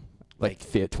now? Like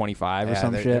 25 or Yeah,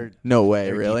 some they're- shit? No way,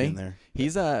 they're deep really? in there.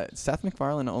 He's Seth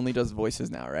MacFarlane only does voices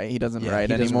now, right? He doesn't Yeah, write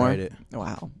he doesn't anymore. write it.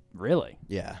 Wow. Really?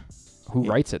 Yeah. Who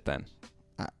Yeah. writes it then?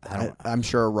 I'm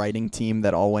sure a writing team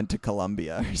that all went to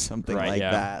Columbia or something Right, like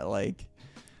yeah. that. Like,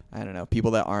 I don't know,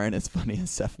 people that aren't as funny as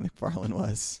Seth MacFarlane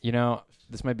was. You know,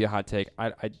 this might be a hot take.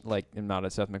 I am not a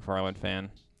Seth MacFarlane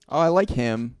fan. Oh, I like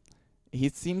him. He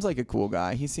seems like a cool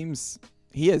guy. He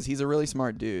is. He's a really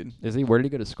smart dude. Is he? Where did he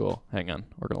go to school? Hang on.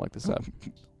 We're going to look this up.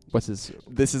 What's his...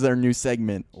 This is our new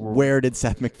segment. Where did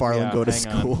Seth MacFarlane Yeah, go to hang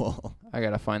on. school? I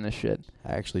got to find this shit.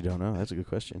 I actually don't know. That's a good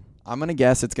question. I'm going to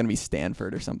guess it's going to be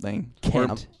Stanford or something.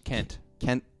 Kent.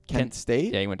 Kent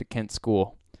State? Yeah, he went to Kent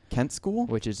School, Kent School?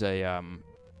 which is a...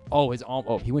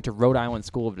 he went to Rhode Island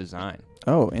School of Design.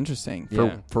 Oh, interesting.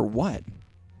 Yeah. For what?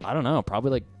 I don't know.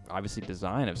 Probably like obviously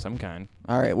design of some kind.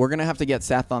 All right, we're gonna have to get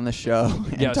Seth on the show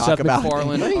and Yeah, talk Seth about.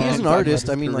 MacFarlane. I think he's an talk about artist. his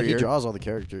I mean, like, he career. draws all the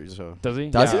characters. So Does he?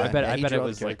 Does yeah, he? I bet. Yeah, I he bet it draws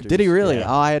was the like. characters. Did he really?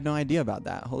 Yeah. Oh, I had no idea about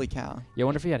that. Holy cow! Yeah, I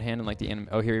wonder if he had hand in like the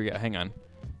Oh, here we go. Hang on.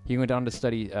 He went on to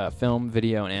study film,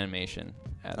 video, and animation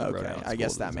at the Rhode Okay, Island I School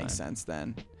guess of that Design. makes sense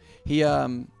then.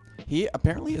 He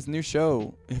apparently his new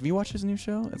show. Have you watched his new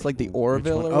show? It's like the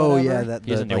Orville or Oh whatever. yeah, that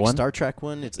He has a the new one? Star Trek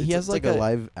one. It's He has like like a a-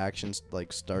 live action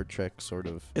like Star Trek sort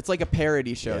of. It's like a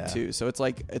parody show Yeah. too. So it's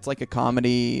like a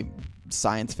comedy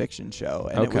science fiction show,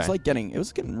 and Okay. it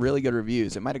was getting really good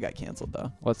reviews. It might have got canceled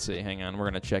though. Let's see. Hang on. We're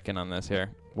gonna check in on this here.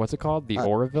 What's it called? The Uh,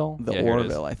 Orville. The Yeah, here it is.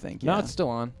 Orville, I think. No, Yeah. it's still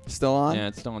on. still on. Yeah,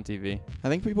 it's still on TV. I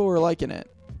think people were liking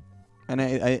it, and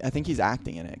I think he's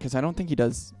acting in it because I don't think he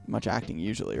does much acting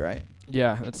usually, right?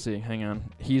 Yeah, let's see. Hang on.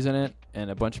 He's in it, and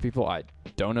a bunch of people I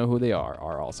don't know who they are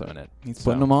also in it. He's So,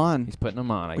 putting them on. He's putting them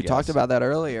on. I We guess. talked about that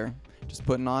earlier. Just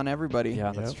putting on everybody.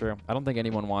 Yeah, that's Yep. true. I don't think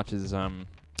anyone watches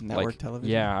Network like, television.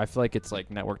 Yeah, I feel like it's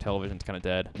like network television's kind of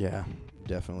dead. Yeah,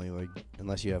 definitely. Like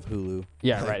unless you have Hulu.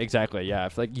 Yeah, right. Exactly. Yeah, I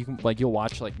feel like you can you'll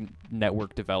watch like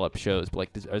network developed shows, but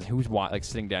like who's like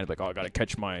sitting down and be like, oh, I gotta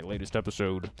catch my latest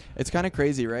episode. It's kind of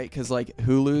crazy, right? Because like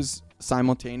Hulu's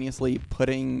simultaneously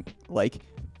putting like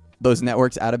those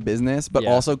networks out of business, but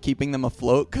Yeah. also keeping them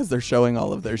afloat because they're showing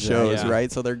all of their shows, Yeah.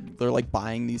 right? So they're like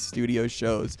buying these studio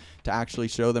shows to actually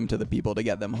show them to the people to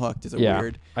get them hooked. Is it Yeah.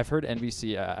 weird? I've heard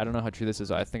NBC. I don't know how true this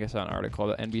is. I think I saw an article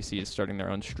that NBC is starting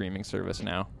their own streaming service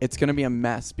now. It's gonna be a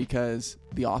mess because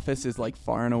The Office is like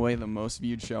far and away the most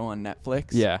viewed show on Netflix.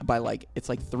 Yeah. By like it's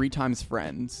like 3 times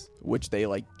Friends, which they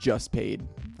like just paid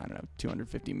I don't know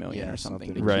 $250 million Yeah, or something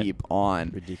something to Right. keep on.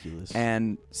 Ridiculous.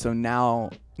 And so now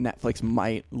Netflix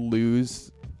might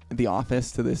lose The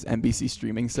Office to this NBC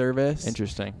streaming service.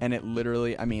 Interesting. And it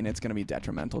literally, I mean, it's going to be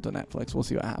detrimental to Netflix. We'll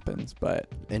see what happens. But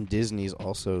And Disney's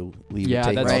also Yeah,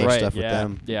 taking that's all right. stuff yeah,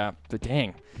 with them. yeah. But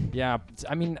dang, yeah.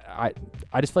 I mean, I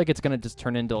just feel like it's gonna just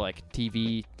turn into like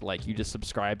TV. Like you just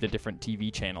subscribe to different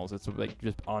TV channels. It's like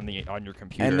just on your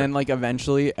computer. And then like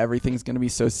eventually everything's going to be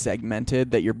so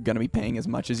segmented that you're going to be paying as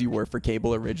much as you were for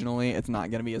cable originally. It's not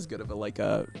going to be as good of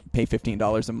a pay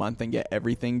 $15 a month and get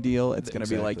everything deal. It's going to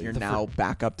be like Exactly. you're now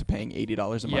back up to paying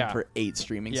 $80 a Yeah. month for 8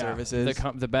 streaming yeah, services.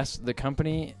 the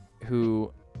company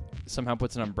who somehow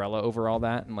puts an umbrella over all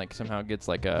that and like somehow gets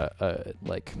like a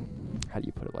like, how do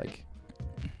you put it, like,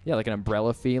 yeah, like an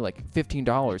umbrella fee, like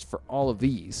 $15 for all of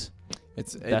these.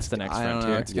 That's the next I don't know.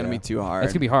 frontier. It's going to be too hard.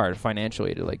 It's gonna be hard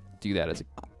financially to like do that as a.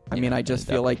 I mean, I just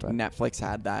feel like endeavor, Netflix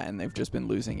had that and they've just been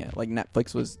losing it. Like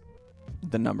Netflix was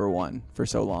the number one for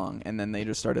so long, and then they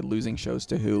just started losing shows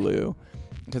to Hulu,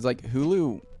 because like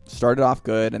Hulu started off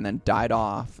good and then died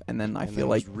off, and then I And feel it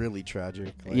like was really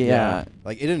tragic. Like, yeah.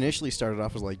 Like it initially started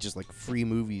off as like just like free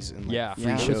movies and like yeah, free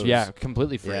Yeah. it shows. was, yeah,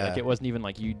 completely free. Yeah. Like it wasn't even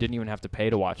like you didn't even have to pay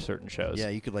to watch certain shows. Yeah,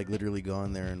 you could like literally go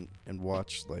on there and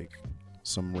watch like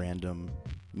some random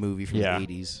movie from Yeah. the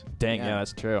 80s. Dang, Yeah. yeah,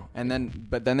 that's true. And then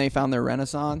they found their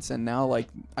renaissance, and now like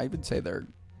I would say they're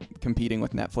competing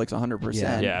with Netflix 100%,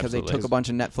 Yeah, because they absolutely. took a bunch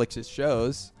of Netflix's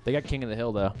shows. They got King of the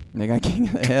Hill though, They got King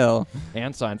of the Hill.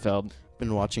 and Seinfeld.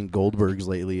 Been watching Goldbergs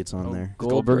lately. It's on Oh, there.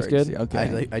 Goldberg's good?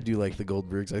 Okay. I do like the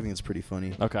Goldbergs. I think it's pretty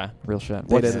funny. Okay, real shit.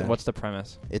 They What's, did it. what's the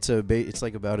premise? It's it's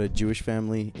like about a Jewish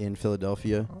family in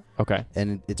Philadelphia, Okay,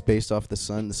 and it's based off the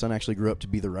son. The son actually grew up to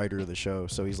be the writer of the show,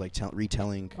 so he's like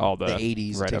retelling all the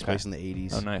 80s. right, It takes okay. place in the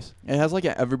 80s. Oh, nice. It has like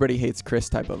a Everybody Hates Chris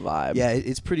type of vibe. Yeah,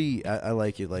 it's pretty. I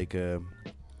like it. Like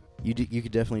you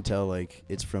could definitely tell like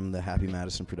it's from the Happy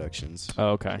Madison Productions.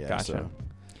 Oh, okay, Yeah, gotcha. so-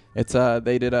 It's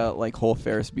they did a like whole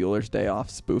Ferris Bueller's Day Off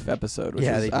spoof episode, which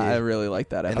Yeah, was, they did. I really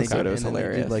liked that And they episode. did, It was and then they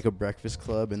hilarious. did like a Breakfast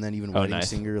Club, and then even Oh, Wedding nice.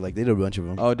 Singer. Like they did a bunch of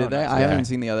them. Oh, did Oh, they? nice. I Yeah. haven't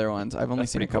seen the other ones. I've only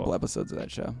That's seen a pretty couple cool. episodes of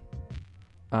that show.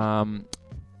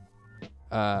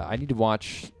 I need to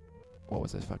watch. What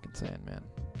was I fucking saying, man?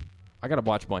 I gotta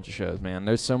watch a bunch of shows, man.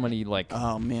 There's so many like.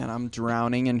 Oh man, I'm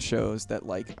drowning in shows that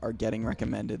like are getting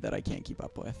recommended that I can't keep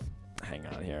up with. Hang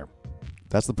on here.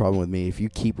 That's the problem with me. If you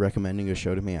keep recommending a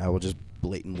show to me, I will just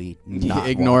blatantly not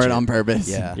Ignore watch it on purpose.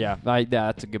 Yeah. Yeah,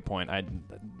 that's a good point.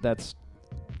 That's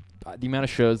the amount of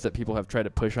shows that people have tried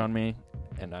to push on me,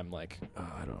 and I'm like,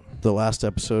 oh, I don't. The last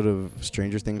episode of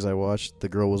Stranger Things I watched, the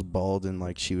girl was bald and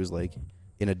like she was like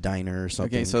in a diner or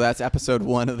something. Okay, so that's episode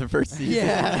 1 of the first season.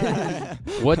 Yeah.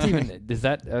 What's even is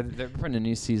that? They're putting a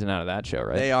new season out of that show,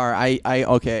 right? They are. I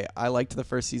liked the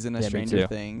first season of Yeah, me Stranger too.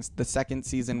 Things. The second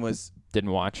season was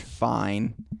Didn't watch.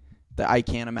 fine. I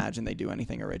can't imagine they do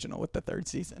anything original with the third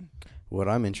season. What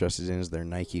I'm interested in is their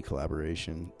Nike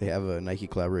collaboration. They have a Nike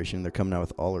collaboration. They're coming out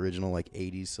with all original like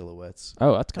 80s silhouettes.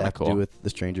 Oh, that's That kind of have to do cool. with the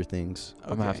Stranger Things.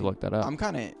 I'm gonna have to look that up. I'm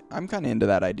kind of into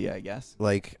that idea, I guess.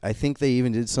 Like I think they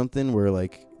even did something where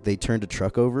like they turned a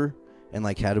truck over and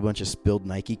like had a bunch of spilled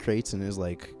Nike crates, and it was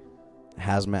like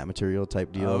hazmat material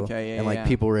type deal. Okay, yeah, and like yeah.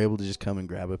 people were able to just come and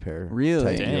grab a pair. Really?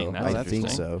 type Dang, deal. that's I interesting.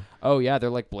 think so. Oh yeah, they're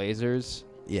like blazers.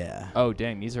 Yeah. Oh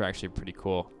dang, these are actually pretty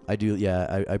cool. I do.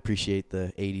 Yeah, I appreciate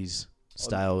the 80s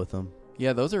style with them.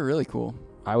 Yeah, those are really cool.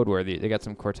 I would wear these. They got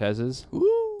some Cortezes.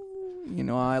 Ooh, you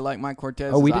know I like my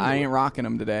Cortez. Oh, we didn't I do ain't rocking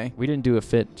them today. We didn't do a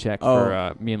fit check Oh.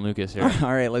 for me and Lucas here.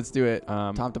 All right, let's do it.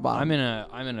 Top to bottom.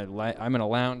 I'm in a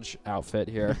lounge outfit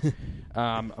here.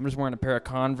 I'm just wearing a pair of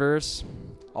Converse.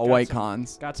 All got white some-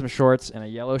 cons. Got some shorts and a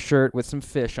yellow shirt with some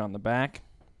fish on the back.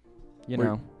 You We're-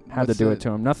 know, had to what's do the- it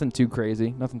to him. Nothing too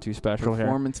crazy. Nothing too special here.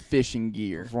 Performance fishing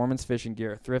gear. Performance fishing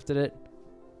gear. Thrifted it.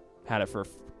 Had it for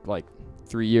like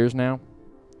 3 years now.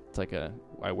 It's like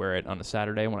I wear it on a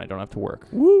Saturday when I don't have to work.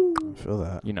 Woo! I feel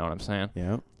that. You know what I'm saying?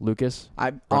 Yeah. Lucas? I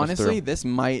us honestly, through. this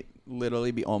might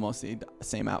literally be almost the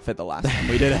same outfit the last time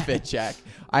we did a fit check.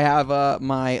 I have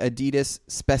my Adidas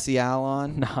Special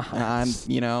on. Nice.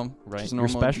 And I'm, Right. just You're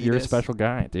normal special. You're a Adidas. special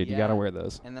guy, dude. You Yeah. gotta wear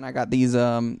those. And then I got these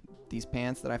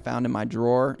pants that I found in my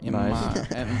drawer in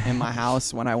Nice. in my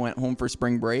house when I went home for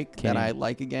spring break Kenny. that I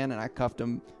like again, and I cuffed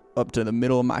them up to the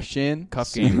middle of my shin.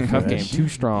 Cuff game. Cuff game. Too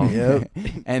strong. Yep.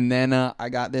 And then I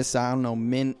got this, I don't know,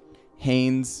 mint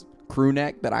Hanes crew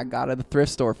neck that I got at the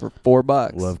thrift store for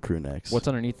 $4. Love crew necks. What's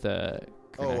underneath the?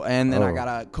 Oh, and then I Oh. got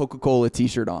a Coca-Cola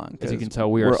T-shirt on. As you 'cause can tell,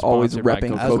 we are we're always sponsored by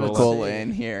repping Coca-Cola. Coca-Cola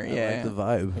in here. I Yeah. like the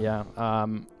vibe.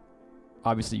 Yeah.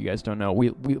 Obviously, you guys don't know. We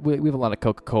have a lot of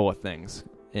Coca-Cola things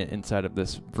inside of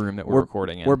this room that we're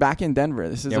recording in. We're back in Denver.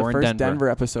 This is Yeah, the we're in first Denver. Denver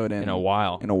episode in a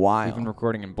while. In a while. We've been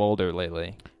recording in Boulder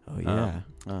lately. Oh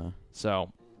yeah.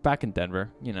 So back in Denver,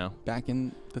 Back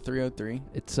in the 303.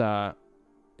 it's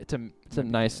It's a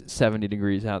nice 70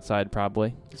 degrees outside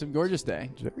probably. It's a gorgeous day.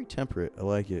 It's very temperate. I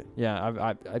like it. Yeah,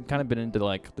 I've kind of been into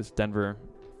like this Denver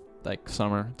like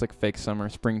summer. It's like fake summer,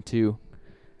 spring 2.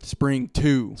 Spring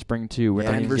 2. We're not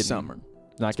even Denver getting, summer.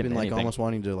 Not It's getting been like anything. almost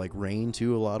wanting to like rain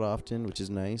too a lot often, which is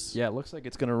nice. Yeah, it looks like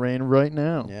it's gonna rain right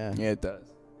now. Yeah. Yeah, it does.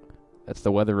 That's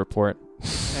the weather report.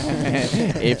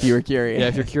 If you were curious. Yeah,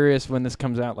 if you're curious when this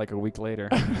comes out, like a week later,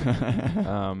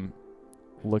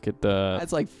 look at the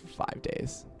That's like 5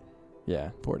 days.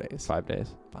 4 days. 5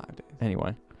 days. 5 days.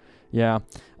 Anyway, yeah.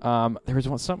 There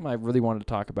was something I really wanted to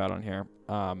talk about on here.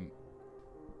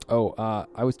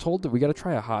 I was told that we got to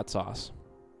try a hot sauce.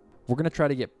 We're gonna try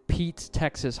to get Pete's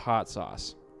Texas hot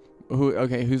sauce.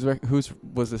 Whose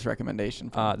was this recommendation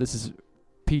from? This is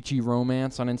Peachy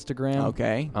Romance on Instagram.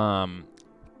 Okay.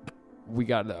 We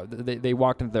got they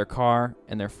walked into their car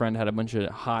and their friend had a bunch of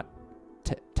hot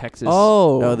Texas.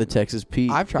 Oh, the Texas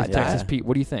Pete. I've tried Texas that. Pete.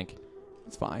 What do you think?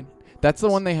 It's fine. That's the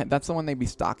one they be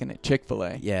stocking at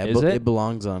Chick-fil-A. Yeah, Is it? It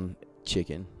belongs on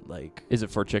chicken. Like, Is it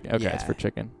for chicken? Okay, it's Yeah. for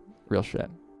chicken. Real shit.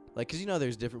 Like, cause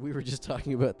there's different. We were just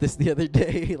talking about this the other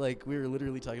day. Like, we were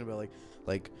literally talking about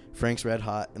like Frank's Red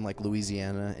Hot and like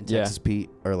Louisiana and Yeah. Texas Pete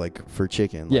are like for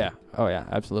chicken. Like, Yeah. Oh yeah.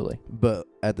 Absolutely. But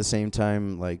at the same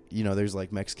time, like there's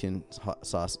like Mexican hot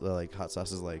sauce, like hot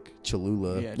sauces like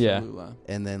Cholula, Yeah. Cholula.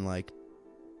 and then like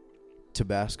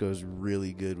Tabasco's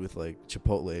really good with like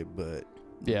Chipotle,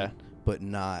 Yeah. but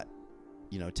not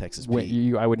Texas Wi-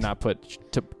 Pete. I would not put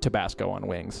Tabasco on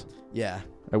wings. Yeah,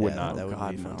 I would yeah, not. That would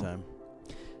God, be a fun no. time.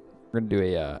 We're gonna do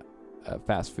a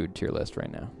fast food tier list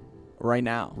right now. Right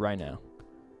now.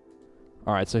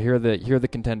 All right. So here are the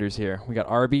contenders here. We got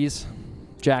Arby's,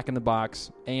 Jack in the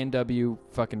Box, A&W,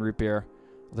 fucking root beer.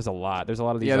 There's a lot. There's a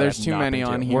lot of these. Yeah, that there's I've too not many been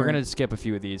to. on here. We're gonna skip a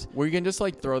few of these. We can just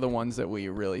like throw the ones that we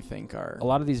really think are. A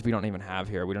lot of these we don't even have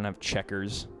here. We don't have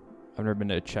Checkers. I've never been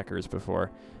to Checkers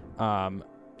before.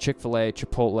 Chick-fil-A,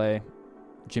 Chipotle,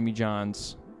 Jimmy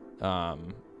John's,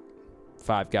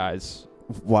 Five Guys.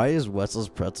 Why is Wetzel's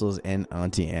Pretzels and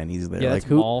Auntie Annie's there? Yeah, like that's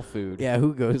who? mall food. Yeah,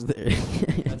 who goes there?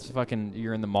 That's fucking.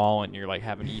 You're in the mall and you're like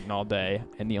haven't eaten all day,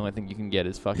 and the only thing you can get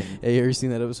is fucking. Hey, you ever seen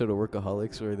that episode of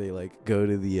Workaholics where they like go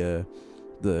to the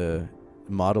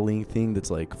modeling thing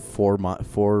that's like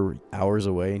 4 hours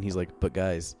away, and he's like, "But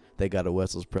guys, they got a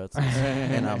Wetzel's Pretzels,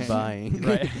 and I'm buying."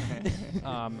 Right.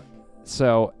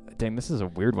 So, dang, this is a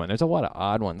weird one. There's a lot of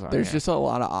odd ones on There's here. just a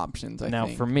lot of options. I Now,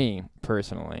 think. for me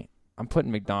personally, I'm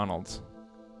putting McDonald's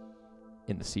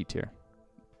in the C tier.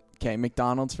 Okay,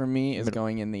 McDonald's for me is Mc-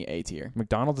 going in the A tier.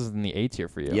 McDonald's is in the A tier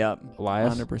for you. Yep,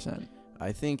 Elias. 100%.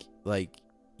 I think like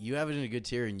you have it in a good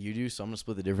tier, and you do, so I'm gonna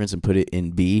split the difference and put it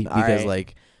in B All because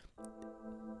right.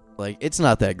 like it's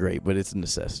not that great, but it's a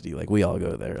necessity. Like we all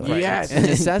go there. Like, Yeah, it's a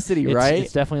necessity, It's, right?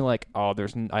 It's definitely like, oh,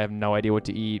 I have no idea what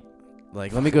to eat.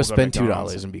 Like let me go We'll go to spend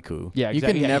McDonald's. $2 and be cool. Yeah, You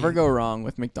exactly. can Yeah, never go wrong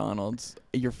with McDonald's.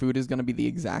 Your food is going to be the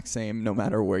exact same no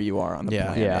matter where you are on the Yeah.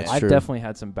 planet. Yeah, it's I've true. definitely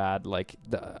had some bad like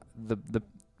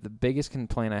the biggest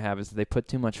complaint I have is they put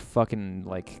too much fucking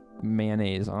like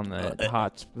mayonnaise on the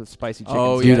hot spicy chicken.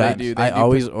 Oh, strips. yeah, Dude, they do. I do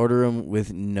always order them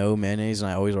with no mayonnaise,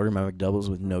 and I always order my McDoubles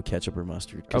with no ketchup or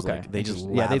mustard. 'Cause, Okay. like, they just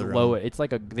yeah, they lather low 'em. it. It's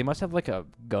like they must have like a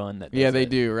gun that. Yeah, does they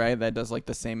it. do, right? That does like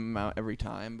the same amount every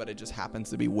time, but it just happens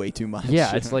to be way too much.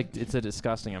 Yeah, it's like it's a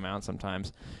disgusting amount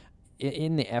sometimes.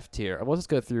 In the F tier, we'll just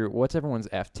go through what's everyone's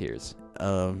F tiers.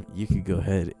 You could go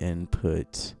ahead and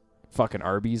put. Fucking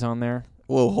Arby's on there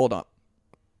Whoa, hold up.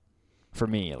 for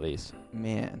me at least.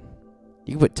 Man.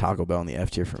 You can put Taco Bell in the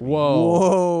F tier for me.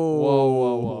 Whoa.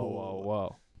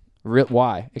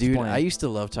 Why? Dude, Explain. I used to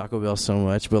love Taco Bell so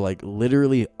much, but like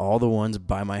literally all the ones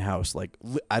by my house, like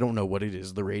I don't know what it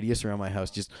is, the radius around my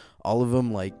house, just all of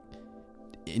them like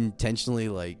intentionally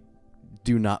like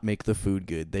do not make the food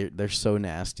good. They're so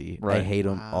nasty. I Right. hate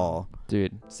them Wow. all.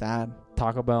 Dude, Sad.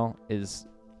 Taco Bell is.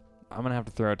 I'm gonna have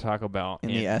to throw a Taco Bell In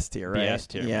the S tier, right? the S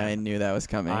tier. Yeah, man. I knew that was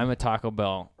coming. I'm a Taco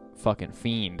Bell fucking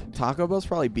fiend. Taco Bell's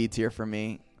probably B tier for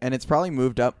me. And it's probably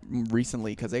moved up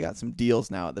recently because they got some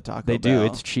deals now at the Taco They Bell. do.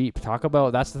 It's cheap. Taco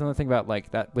Bell. That's the other thing about like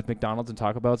that with McDonald's and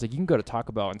Taco Bell. It's like you can go to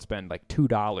Taco Bell and spend like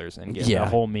 $2 and get Yeah. a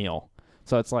whole meal.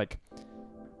 So it's like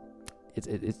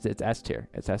it's S tier.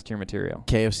 It's S tier material.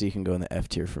 KFC can go in the F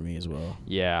tier for me as well.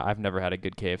 Yeah, I've never had a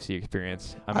good KFC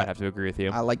experience. I might have to agree with you.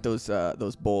 I like those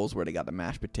bowls where they got the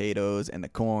mashed potatoes and the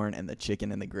corn and the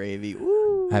chicken and the gravy.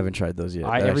 Ooh. I haven't tried those yet.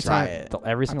 Every try time, it.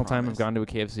 every single time I've promise. gone to a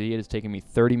KFC, it has taken me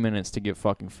 30 minutes to get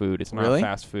fucking food. It's not Really?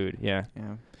 fast food. Yeah.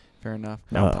 Yeah, fair enough.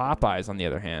 Now Uh, Popeyes, on the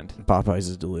other hand, Popeyes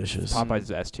is delicious. Popeyes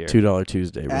is S tier. $2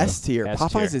 Tuesday, bro. S tier. S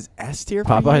Popeyes tier. is S tier.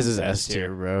 Popeyes is S S tier.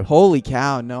 tier, bro. Holy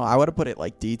cow! No, I would have put it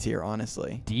like D tier,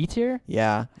 honestly. D tier?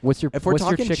 Yeah. What's your If we're what's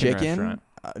talking your chicken restaurant?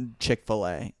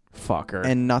 Chick-fil-A. Fucker.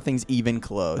 and nothing's even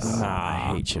close. Nah, I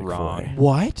hate Chick-fil-A. wrong.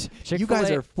 What? Chick-fil-A, You guys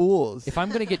are fools. If I'm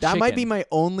gonna get that chicken, might be my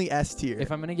only S tier.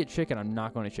 If I'm gonna get chicken, I'm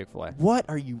not going to Chick-fil-A. What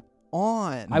are you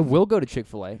on? I will go to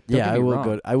Chick-fil-A. Don't Yeah, get I me will wrong.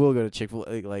 go. I will go to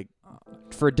Chick-fil-A. Like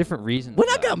For a different reason. when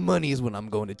I got money is when I'm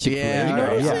going to Chick-fil-A. Yeah, you know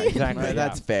what I'm yeah, saying? exactly. Right,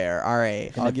 that's fair. All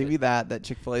right, And I'll if give it- you that. That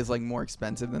Chick-fil-A is like more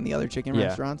expensive than the other chicken Yeah.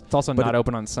 restaurants. It's also But not it-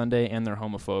 open on Sunday, and they're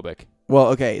homophobic. Well,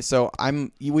 okay, so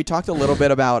we talked a little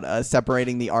bit about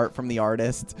separating the art from the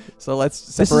artist. So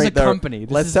let's This separate is a company.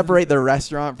 This let's is separate the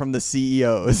restaurant from the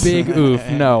CEOs. Big oof.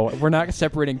 No, we're not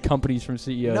separating companies from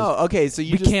CEOs. No, okay, so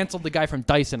you we just canceled the guy from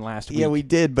Dyson last week. yeah, we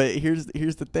did, but here's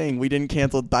the thing: we didn't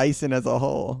cancel Dyson as a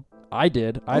whole. I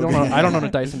did. I don't know. I don't own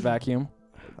a Dyson vacuum.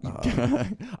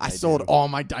 I sold all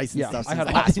my Dyson stuff I since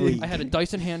had, last week. I had a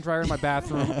Dyson hand dryer in my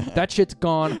bathroom. That shit's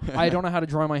gone. I don't know how to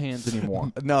dry my hands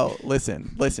anymore. No,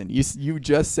 listen. You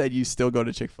just said you still go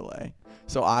to Chick-fil-A,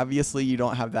 so obviously you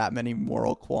don't have that many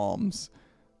moral qualms.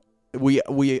 We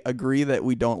agree that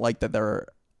we don't like that they're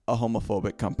a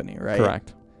homophobic company, right?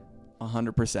 Correct.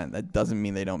 100%. That doesn't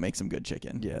mean they don't make some good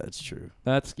chicken. Yeah, that's true.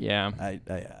 That's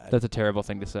That's a terrible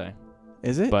thing to say.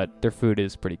 Is it? But their food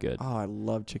is pretty good. Oh, I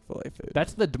love Chick-fil-A food.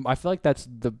 I feel like that's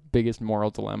the biggest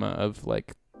moral dilemma of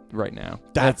like right now.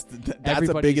 That's the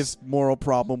everybody's- biggest moral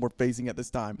problem we're facing at this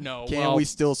time. No, Can well, we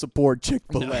still support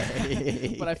Chick-fil-A?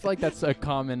 No. But I feel like that's a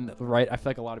common right. I feel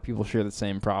like a lot of people share the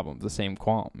same problem, the same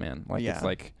qualm, man. Like Yeah. it's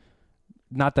like,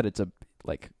 not that it's a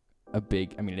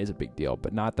big. I mean, it is a big deal,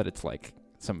 but not that it's like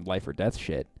some life or death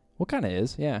shit. What kind of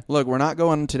is? Yeah. Look, we're not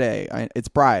going today. It's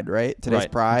Pride, right? Today's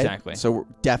Right, Pride. exactly. So we're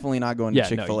definitely not going to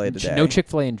Chick-fil-A today. No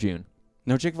Chick-fil-A in June.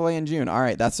 No Chick-fil-A in June. All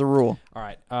right, that's the rule. All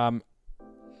right.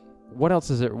 What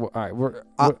else is it? All right. We're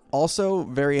Also,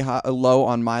 very low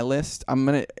on my list.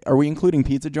 Are we including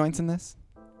pizza joints in this?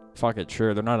 fuck it.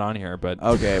 Sure, they're not on here, but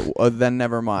Okay, then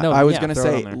never mind. No, I was yeah, gonna throw it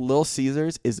say on there. Little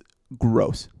Caesars is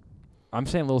gross. I'm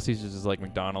saying Little Caesars is like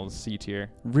McDonald's C tier.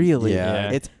 Really?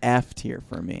 Yeah. It's F tier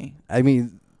for me. I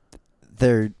mean,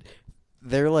 their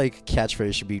like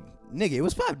catchphrase should be, "Nigga, it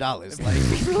was $5."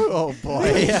 Like, Oh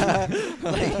boy. yeah,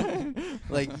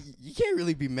 like you can't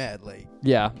really be mad. Like,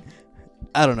 Yeah,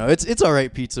 I don't know. It's all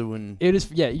right pizza when it is.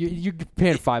 Yeah, you're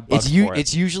paying $5 for it.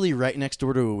 it's usually right next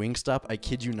door to a Wingstop. I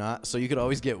kid you not. So you could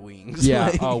always get wings. Yeah.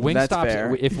 Like, Oh, That's Wingstop's.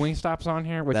 fair. If Wingstop's on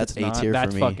here, which That's it's not, A tier for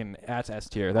that's me. fucking. That's S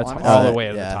tier. That's Honestly, all the way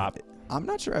to yeah. the top. I'm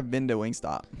not sure I've been to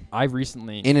Wingstop. I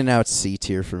recently In-N-Out's C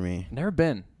tier for me. never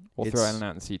been. We'll throw It's-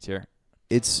 In-N-Out in C tier.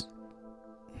 It's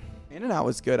In-N-Out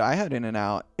was good. I had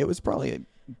In-N-Out. It was probably a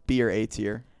B or A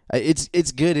tier.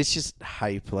 it's good. It's just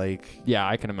hype. Like, Yeah,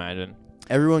 I can imagine.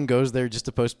 everyone goes there just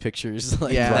to post pictures.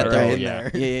 Like, Yeah, that right, they're right, in yeah.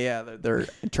 there. Yeah. They're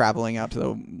traveling out to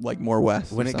the more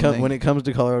west. When it comes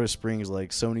to Colorado Springs,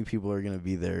 like, so many people are gonna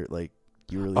be there. Like,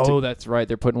 you really. Oh, that's right.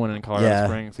 They're putting one in Colorado Yeah.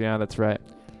 Springs. Yeah, that's right.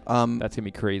 That's gonna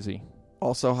be crazy.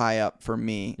 Also high up for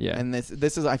me. Yeah. And this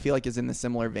is I feel like is in the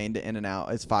similar vein to In-N-Out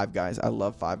as Five Guys. I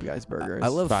love Five Guys burgers. I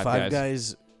love Five Five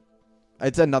Guys. Guys,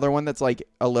 It's another one that's like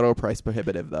a little price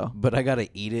prohibitive though. but I gotta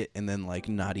eat it and then like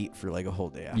not eat for like a whole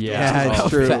day after. Yeah, it's How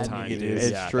true. fat Time, it dude.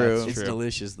 is. It's true. that's It's true.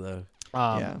 delicious though.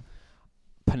 Yeah.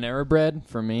 Panera Bread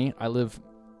for me. I live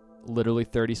literally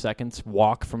 30 seconds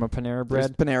walk from a Panera There's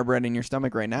Bread. Panera Bread in your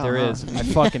stomach right now. There huh? is.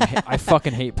 I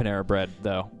fucking hate Panera Bread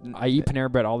though. I eat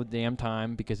Panera Bread all the damn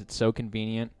time because it's so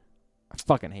convenient. I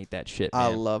fucking hate that shit, I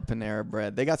man. love Panera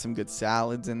Bread. They got some good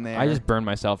salads in there. I just burned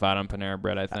myself out on Panera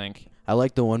Bread, I think. I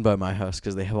like the one by my house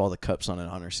because they have all the cups on an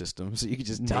honor system, so you can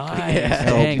just take Nice. it. Yeah.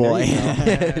 Dang, Oh, boy.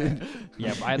 there you go.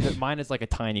 Yeah, mine is like a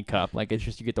tiny cup. Like it's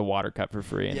just you get the water cup for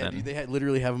free, and Yeah, then dude, they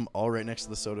literally have them all right next to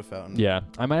the soda fountain. yeah.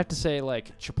 I might have to say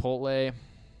like Chipotle.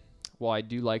 Well, I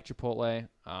do like Chipotle.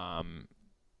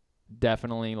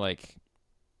 Definitely like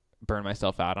burn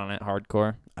myself out on it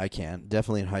hardcore. I can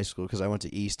definitely in high school because I went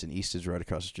to East, and East is right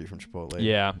across the street from Chipotle.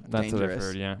 Yeah, that's what I've Dangerous.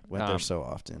 heard. Yeah, went there so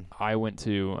often. I went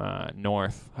to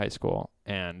North High School,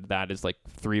 and that is like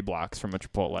 3 blocks from a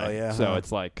Chipotle. Oh, yeah, So huh?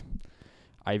 it's like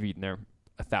I've eaten there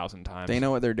 1,000 times. They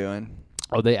know what they're doing.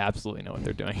 Oh, they absolutely know what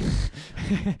they're doing.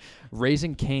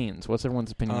 Raising Cane's. What's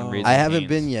everyone's opinion on Raising I Cane's? haven't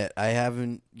been yet. I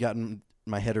haven't gotten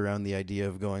my head around the idea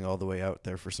of going all the way out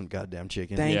there for some goddamn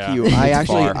chicken. Thank Yeah. you. I It's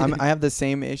actually far. I have the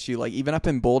same issue. Like even up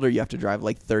in Boulder, you have to drive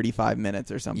like 35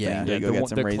 minutes or something Yeah. to Yeah, go the get one-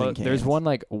 some they're Raising Cane's. There's one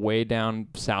like way down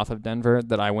south of Denver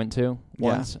that I went to Yeah.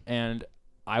 once, and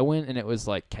I went and it was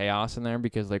like chaos in there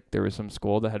because like there was some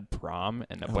school that had prom,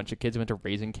 and a bunch of kids went to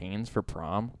Raising Cane's for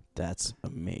prom. That's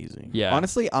amazing. Yeah,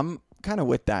 Honestly, I'm kind of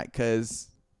with that because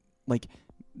like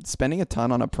spending a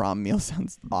ton on a prom meal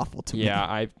sounds awful to me.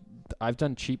 yeah. I've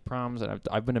done cheap proms, and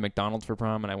I've been to McDonald's for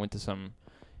prom, and I went to some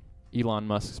Elon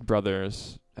Musk's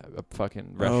brother's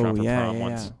fucking restaurant for yeah, prom yeah,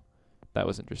 once. yeah. That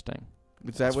was interesting.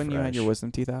 Was that That's when you had your fresh.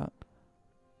 wisdom teeth out?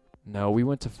 No, we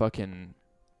went to fucking.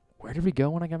 Where did we go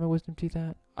when I got my wisdom teeth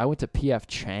out? I went to P.F.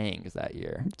 Chang's that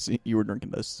year. See, you were drinking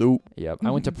the soup. Yep.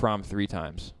 I went to prom 3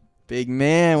 times. Big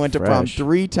man went to prom Fresh.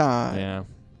 3 times. Yeah.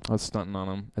 I was stunting on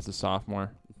him as a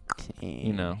sophomore. Dang.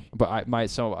 You know. But I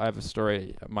have a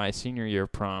story. My senior year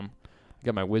of prom, I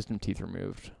got my wisdom teeth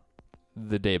removed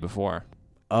the day before.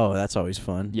 Oh, that's always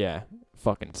fun. Yeah.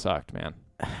 Fucking sucked, man.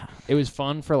 It was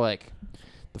fun for like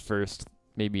the first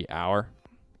maybe hour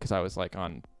because I was like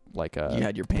on like a You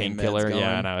had your pain meds painkiller. going.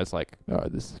 Yeah, and I was like, oh,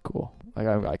 this is cool. Like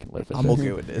I can live with I'm this.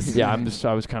 okay with this. Yeah,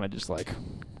 I was kind of just like,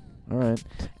 all right.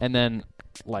 And then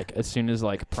like as soon as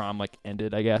like prom like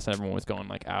ended, I guess, and everyone was going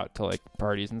like out to like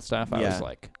parties and stuff, I Yeah. was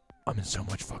like, I'm in so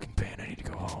much fucking pain. I need to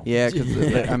go home. Yeah,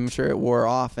 because I'm sure it wore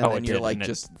off, and Oh, then it you're did, like and it-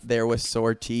 just there with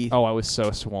sore teeth. Oh, I was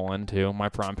so swollen too. My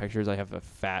prom pictures, I have a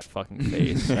fat fucking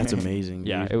face. That's amazing.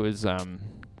 Yeah, dude. it was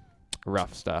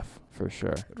rough stuff for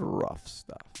sure. Rough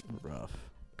stuff. rough.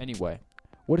 Anyway,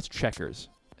 what is Checkers?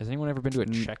 Has anyone ever been to a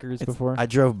Checkers before? I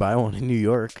drove by one in New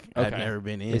York. I've Okay. never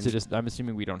been in. Is it just? I'm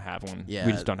assuming we don't have one. Yeah,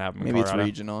 we just don't have them. In Maybe it's Colorado.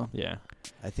 regional. Yeah.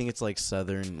 I think it's like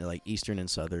southern, like eastern and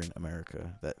southern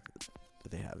America that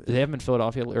they have it. Do they have them in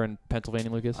Philadelphia or in Pennsylvania,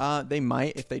 Lucas? They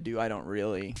might. If they do, I don't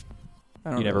really.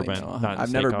 I don't You never really been? know. Not in I've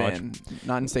State never College? been.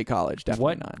 Not in state college.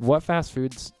 Definitely What fast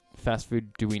food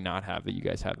do we not have that you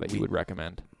guys have that you would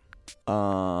recommend?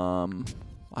 not.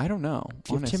 I don't know.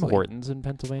 Do you have Tim honestly. Hortons in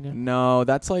Pennsylvania? No,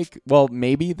 that's like, well,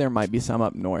 maybe there might be some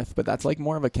up north, but that's like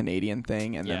more of a Canadian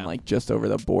thing, and Yeah. then like just over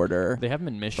the border They have them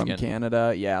in from Michigan.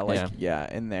 Canada. Yeah, like Yeah.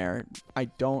 yeah, in there. I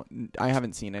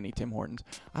haven't seen any Tim Hortons.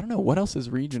 I don't know what else is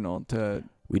regional to.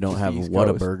 We don't Just have the East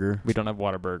Whataburger. Coast. We don't have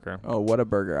Whataburger. Oh, what a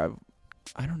burger!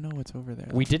 I don't know what's over there.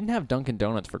 We didn't have Dunkin'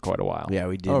 Donuts for quite a while. Yeah,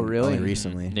 we did. Oh, really? Only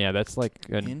recently. Yeah, that's like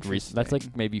that's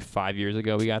like maybe 5 years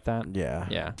ago we got that. Yeah.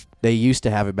 Yeah. They used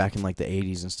to have it back in like the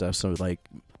 80s and stuff. So like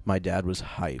my dad was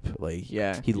hype. Like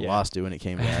Yeah. he Yeah. lost it when it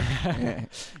came back.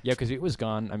 Yeah, because it was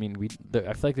gone. I mean,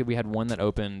 I feel like that we had one that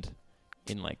opened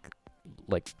in like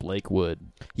Lakewood.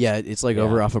 Yeah, it's like Yeah.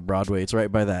 over off of Broadway. It's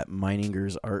right by that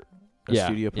Meininger's art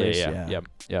studio place. Yeah.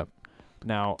 Yep.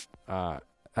 Now,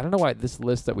 I don't know why this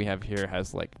list that we have here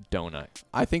has like donut.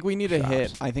 I think we need to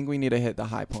hit. Shops. I think we need to hit the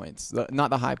high points. Not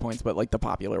the high points, but like the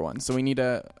popular ones. So we need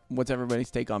to. What's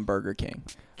everybody's take on Burger King?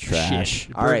 Trash.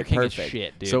 Shit. All right, Burger King is perfect.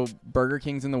 shit, dude. So Burger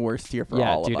King's in the worst tier for yeah,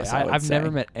 all dude, of us. I would I've say.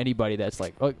 never met anybody that's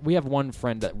like. We have one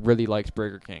friend that really likes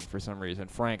Burger King for some reason.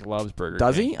 Frank loves Burger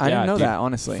Does King. he? I Yeah, didn't know dude, that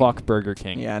honestly. Fuck Burger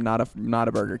King. Yeah, not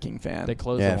a Burger King fan. They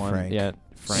closed Yeah, the one. Frank. Yeah,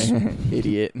 Frank.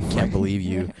 Idiot. Can't believe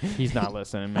you. He's not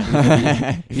listening,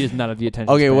 man. He does not have the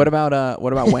attention. Okay, span. what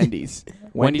about Wendy's?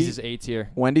 Wendy's is A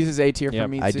tier. Wendy's is A tier Yep. for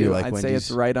me too. I do like I'd say Wendy's.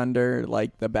 it's right under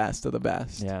like the best of the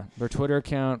best. Yeah, their Twitter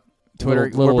account.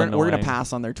 Twitter. Little we're gonna annoying.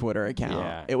 pass on their Twitter account.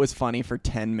 Yeah. It was funny for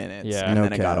 10 minutes, Yeah. and No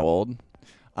then it got cap. old.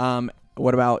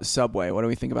 What about Subway? What do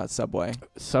we think about Subway?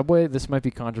 Subway. This might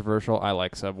be controversial. I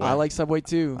like Subway. I like Subway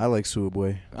too. I like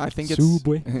Subway. I think it's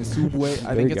Subway. Subway. I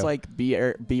There think you it's go. like B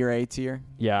or A tier.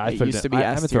 Yeah, I It put used to be I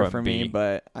S would throw tier it for B. me,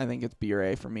 but I think it's B or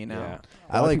A for me now. Yeah.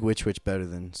 I like Which better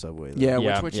than Subway. Though.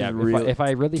 Yeah, which is really. If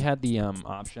I really had the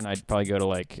option, I'd probably go to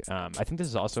like I think this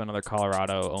is also another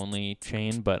Colorado only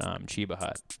chain, but Chiba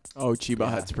Hut. Oh, Chiba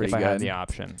Hut's pretty if good I had the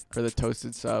option. for the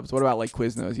toasted subs. What about like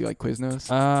Quiznos? You like Quiznos?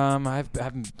 I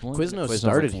haven't. Quiznos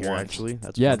started here once. actually.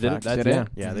 That's Yeah, a fun did it? fact. That- Did yeah. it?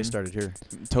 Yeah, they Mhm. started here.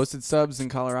 Toasted subs in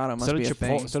Colorado must So be did a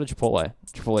thing. So did Chipotle.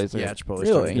 Chipotle's Yeah, there. Chipotle Really?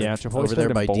 started here. Yeah, Chipotle over there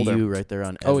started by in Boulder. DU, right there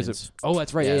on Oh, Evans. is it? Oh,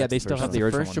 that's right. Yeah, Yeah, that's they the still first have one. the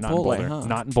original First one. Not in Chipotle, Boulder. huh?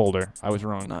 Not in Boulder. I was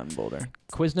wrong. Not in Boulder.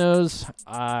 Quiznos,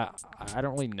 I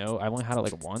don't really know. I only had it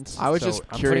like once. I was so just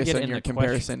I'm curious putting it on in your the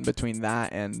comparison between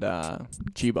that and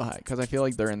Chiba Hut because I feel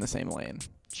like they're in the same lane.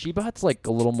 Chiba Hut's like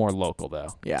a little more local though.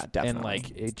 Yeah, definitely. And like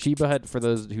Chiba Hut, for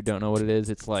those who don't know what it is,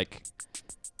 it's like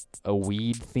a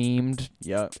weed themed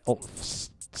yep.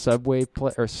 Subway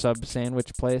or sub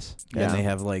sandwich place. Yeah, and they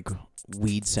have like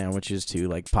weed sandwiches too,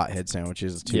 like pothead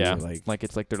sandwiches too. Yeah, like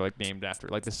it's like they're like named after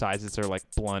like the sizes are like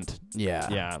blunt. yeah,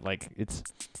 Yeah, like it's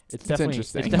definitely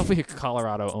interesting. it's definitely a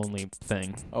Colorado only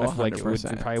thing. Oh, I feel like it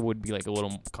 100%. probably would be like a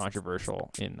little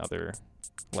controversial in other,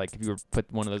 like if you were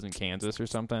put one of those in Kansas or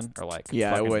something, or like Yeah,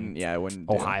 I fucking wouldn't. Yeah, I wouldn't.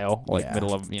 do it. Ohio, like Yeah.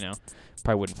 middle of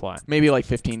probably wouldn't fly. Maybe like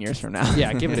 15 years from now.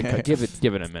 Yeah, give it a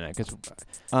minute because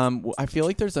I feel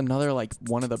like there's another like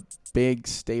one of the big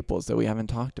staples that we haven't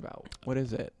talked about. What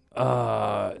is it?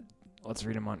 let's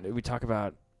read them on. We talk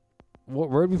about where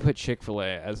would we put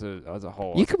Chick-fil-A as a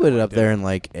whole? you could put it up there in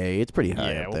like A. It's pretty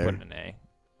high Yeah, up we'll there. put it in A.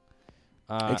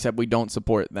 Except we don't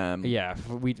support them. Yeah,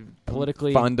 we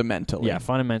politically. Fundamentally. Yeah,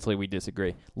 fundamentally we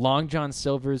disagree. Long John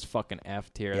Silver's fucking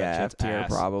F tier. Yeah, that F shit's tier ass.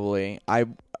 probably.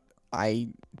 I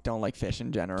don't like fish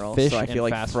in general. Fish so I and feel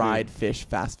like fast fried food. fish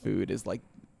fast food is like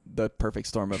the perfect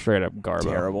storm of Straight up garbo.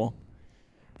 terrible.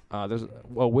 There's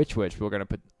Witch we're gonna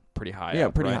put pretty high. Yeah,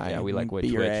 up, pretty right? high. Yeah, we like Witch.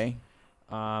 B-Ray.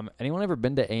 Anyone ever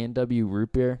been to A&W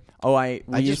Root Beer? Oh,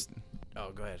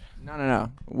 Oh, go ahead.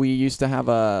 No. We used to have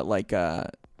a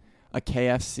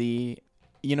KFC.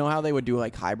 You know how they would do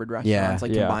like hybrid restaurants,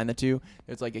 like Yeah. combine the two?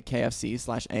 It's like a KFC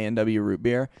 / A&W root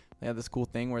beer. They had this cool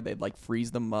thing where they'd like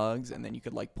freeze the mugs and then you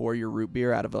could like pour your root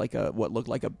beer out of like what looked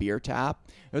like a beer tap.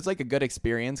 It was like a good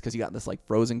experience because you got this like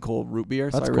frozen cold root beer.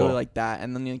 That's so I really cool. like that.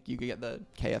 And then you could get the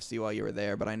KFC while you were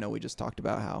there. But I know we just talked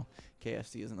about how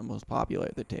KFC isn't the most popular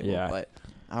at the table. Yeah. But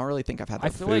I don't really think I've had I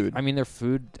their feel food. like their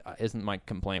food isn't my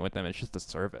complaint with them. It's just the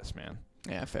service, man.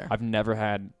 Yeah, fair. I've never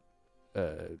had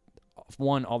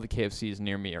all the KFCs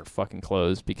near me are fucking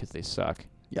closed because they suck.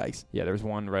 Yikes. Yeah, there's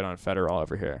one right on Federal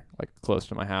over here, like close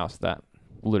to my house, that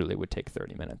literally would take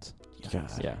 30 minutes. God.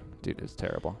 Yeah, dude, it's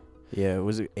terrible. Yeah, it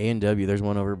was A&W. There's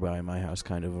one over by my house,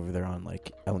 kind of over there on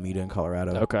like Alameda in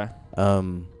Colorado. Okay.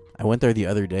 I went there the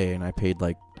other day and I paid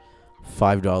like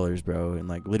 $5, bro, and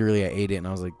like literally I ate it and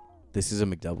I was like, this is a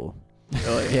McDouble.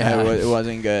 Really? Yeah. It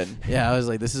wasn't good. Yeah, I was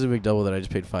like, this is a McDouble that I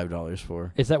just paid $5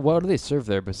 for. Is that what do they serve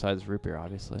there besides root beer?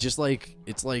 Obviously, Just like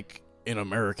it's like an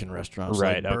American restaurant, so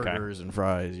Right, like okay. burgers and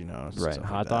fries, right. stuff like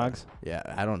Hot that. dogs. Yeah,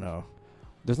 I don't know.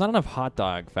 There's not enough hot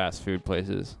dog fast food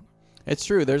places. It's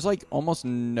true. There's like almost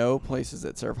no places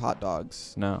that serve hot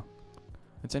dogs. No.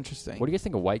 It's interesting. What do you guys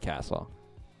think of White Castle?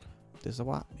 There's a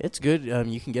lot. It's good.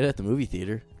 You can get it at the movie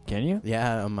theater. Can you?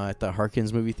 Yeah, at the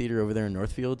Harkins movie theater over there in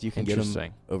Northfield. You can get them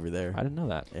Interesting. over there. I didn't know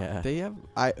that. Yeah. They have.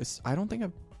 I don't think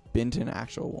I've been to an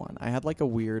actual one. I had like a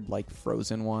weird like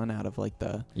frozen one out of like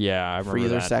the Yeah, I remember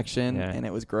freezer that. section, Yeah. and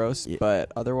it was gross. Yeah.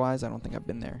 But otherwise, I don't think I've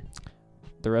been there.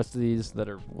 The rest of these that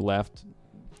are left,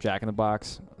 Jack in the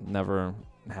Box, never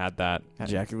had that.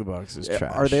 Jack in the Box is Yeah,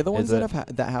 trash. Are they the ones Is that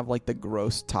it? have like the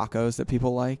gross tacos that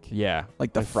people like? Yeah.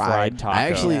 Like the Like fried taco. I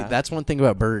actually, Yeah. that's one thing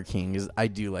about Burger King is I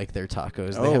do like their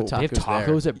tacos. Oh, They have tacos, They have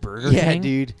tacos at Burger Yeah, King?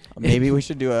 dude. Maybe we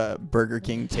should do a Burger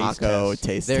King Taste taco test.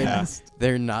 taste They're test.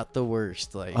 They're not the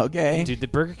worst. Like, Okay. Dude, the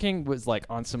Burger King was like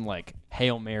on some like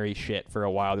Hail Mary shit for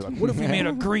a while. They're like, what if we made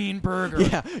a green burger?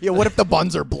 Yeah. What if the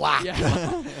buns are black?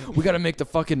 Yeah. We got to make the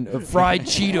fucking fried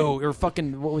Cheeto or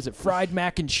fucking, what was it, fried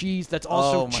mac and cheese. That's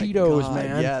also Oh my Cheetos, God.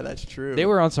 man. Yeah, that's true. They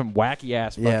were on some wacky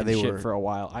ass fucking Yeah, they shit were. for a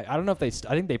while. I don't know if they,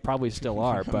 I think they probably still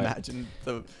are, but Imagine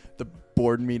the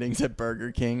board meetings at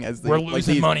Burger King as we're like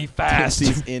losing these, money fast.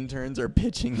 These interns are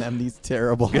pitching them these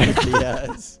terrible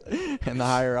ideas, and the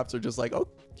higher ups are just like, "Oh,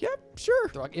 yeah, sure,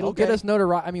 They're like, it'll okay." get us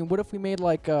notoriety. I mean, what if we made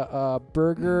like a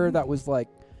burger that was like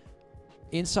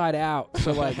inside out?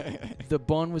 So like the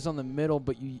bun was on the middle,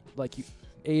 but you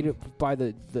ate it by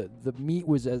the meat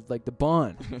was as like the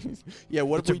bun. Yeah,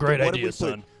 what It's if a great what idea, if we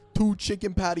son. put 2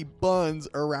 chicken patty buns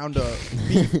around a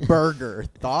beef burger?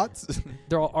 Thoughts?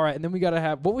 They're all right, and then we gotta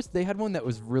have they had one that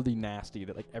was really nasty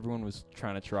that like everyone was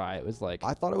trying to try. It was like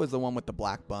I thought it was the one with the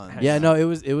black buns. yeah, no, it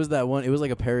was that one. It was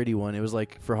like a parody one. It was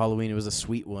like for Halloween. It was a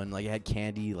sweet one. Like it had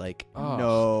candy. Like oh,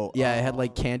 No. yeah, it had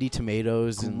like candy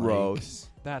tomatoes and like Gross.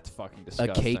 that's fucking a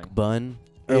disgusting. cake bun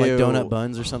or like Ew. donut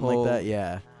buns or something like that. Oh.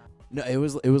 Yeah. No, it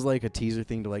was like a teaser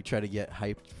thing to like try to get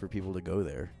hyped for people to go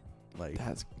there. Like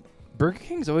That's Burger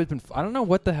King's always been. I don't know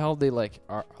what the hell they like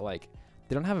are like.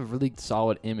 They don't have a really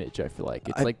solid image. I feel like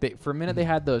it's like they for a minute they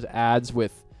had those ads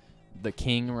with the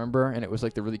King, remember, and it was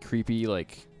like the really creepy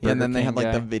like. yeah, and then Burger they had King like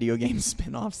guy. the video game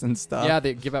spin-offs and stuff. Yeah,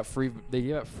 they give out free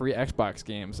Xbox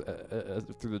games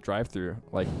through the drive-through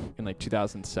like in like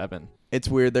 2007. It's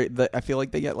weird. I feel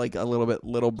like they get like a little bit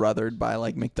little brothered by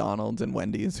like McDonald's and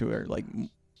Wendy's, who are like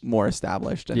more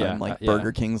established, and Yeah, then like yeah.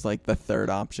 Burger King's like the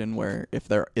third option, where if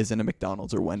there isn't a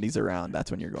McDonald's or Wendy's around, that's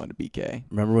when you're going to BK.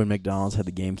 remember when McDonald's had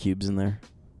the GameCubes in there?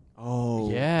 Oh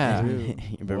Yeah. You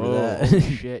remember Whoa, that? holy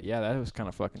shit, yeah, that was kind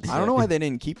of fucking. I don't know why they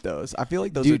didn't keep those. I feel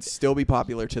like those Dude, would still be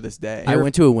popular to this day. I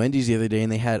went to a Wendy's the other day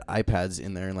and they had iPads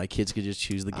in there and like kids could just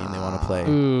choose the game they want to play.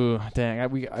 Ooh, dang! I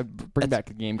bring back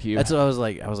the GameCube. That's what I was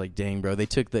like. I was like, dang, bro. They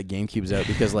took the GameCubes out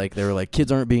because like they were like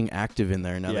kids aren't being active in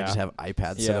there now. They Yeah. just have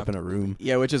iPads set Yeah. up in a room.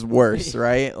 Yeah, which is worse,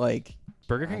 right? Like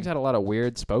Burger King's had a lot of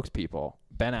weird spokespeople.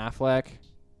 Ben Affleck,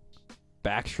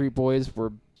 Backstreet Boys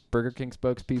were Burger King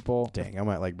spokespeople. Dang, I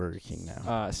might like Burger King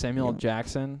now. Samuel L. Yeah.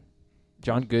 Jackson,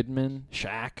 John Goodman,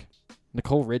 Shaq,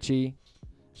 Nicole Richie,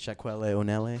 Shaquille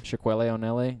O'Neal. Shaquille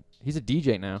O'Neal. He's a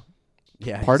DJ now.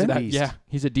 Yeah, Pardon? he's a beast. Yeah,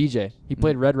 he's a DJ. He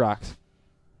played Red Rocks.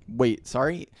 wait,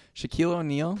 sorry, Shaquille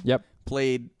O'Neal. Yep.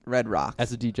 played Red Rocks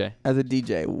As a DJ. as a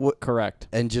DJ. Correct.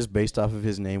 And just based off of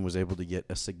his name, was able to get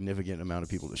a significant amount of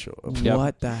people to show up. Yep.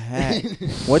 What the heck?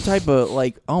 What type of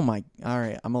oh my? All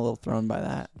right, I'm a little thrown by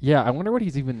that. Yeah, I wonder what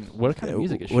kind of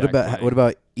music is What Shaq about playing? what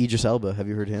about Idris Elba? Have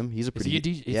you heard him? He's a Is pretty he a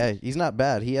DJ? yeah. He's not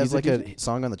bad. He has He's a like a DJ?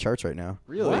 song on the charts right now.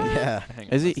 Really? What? Yeah. Hang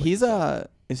on, Is he? let's look He's this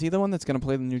up. Is he the one that's gonna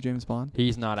play the new James Bond?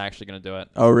 He's not actually gonna do it.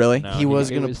 Oh really? No, He was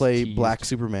it gonna play teased. Black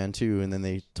Superman too, and then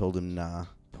they told him nah.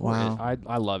 Wow.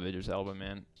 I love Idris Elba,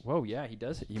 man. Whoa, yeah, he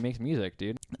does. He makes music,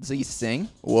 dude. Does he sing?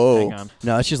 Whoa. Hang on.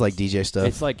 No, it's just like DJ stuff.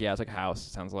 It's like it's like house.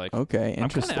 It sounds like. Okay,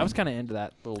 interesting. I was kind of into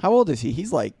that. Little, How old is he?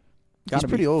 He's like, gotta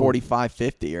pretty be old. 45,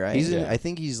 50, right? He's Yeah. I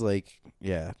think he's like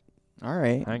yeah. All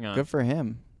right. Hang on. Good for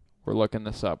him. We're looking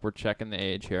this up. We're checking the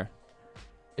age here.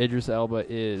 Idris Elba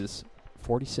is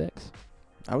 46.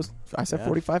 I said Yeah.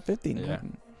 45, 50. Yeah.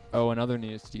 Oh, and other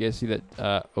news. Did you guys see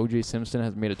that O.J. Simpson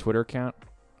has made a Twitter account?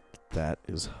 That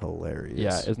is hilarious.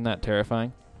 Yeah, isn't that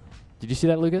terrifying? Did you see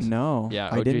that, Lucas? No. Yeah,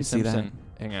 I O.J. didn't see that. Simpson.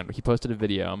 Hang on, he posted a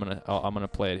video. I'm gonna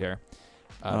play it here.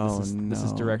 This is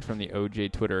no. direct from the O.J.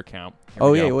 Twitter account. Here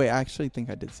Oh we yeah, go. wait. I actually think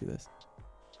I did see this.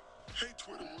 Hey,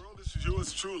 Twitter world, this is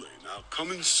yours truly. Now,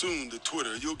 coming soon to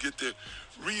Twitter, you'll get to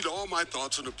read all my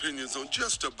thoughts and opinions on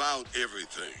just about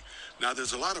everything. Now,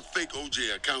 there's a lot of fake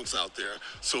OJ accounts out there,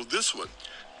 so this one,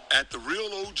 at the real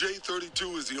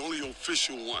OJ32, is the only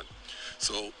official one.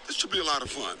 So this should be a lot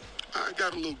of fun. I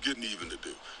got a little getting even to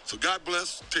do. So God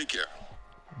bless. Take care.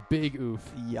 Big oof.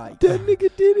 Yikes. That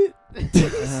nigga did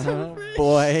it.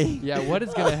 Boy. Yeah, what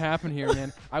is gonna happen here,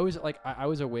 man? I was like, I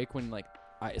was awake when like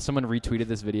someone retweeted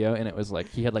this video, and it was like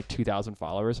he had like 2,000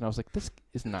 followers, and I was like, this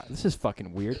is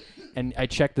fucking weird. And I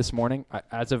checked this morning.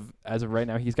 As of right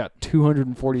now, he's got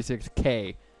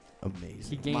 246K. Amazing.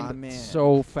 He gained My man.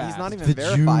 so fast. He's not even The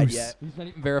verified juice. yet. He's not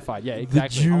even verified. Yeah,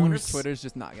 exactly. I wonder if Twitter's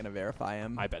just not gonna verify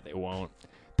him. I bet they won't.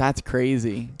 That's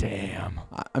crazy. Damn,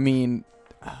 I mean,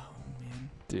 oh man.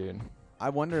 dude. I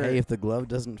wonder. Hey, if the glove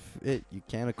doesn't fit, you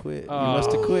can't acquit. Oh. You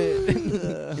must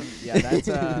acquit.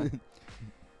 Yeah,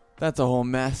 that's a whole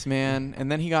mess, man.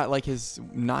 And then he got like his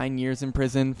 9 years in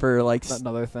prison for like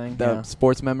Another thing. the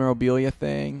sports memorabilia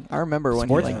thing. I remember when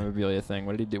sports he like memorabilia thing.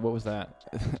 What did he do? What was that?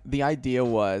 the idea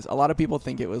was a lot of people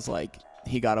think it was like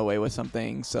he got away with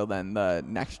something, so then the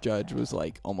next judge was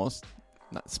like almost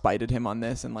not spited him on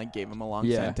this and like gave him a long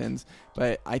Yeah. sentence.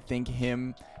 But I think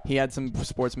he had some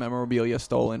sports memorabilia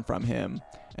stolen from him,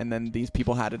 and then these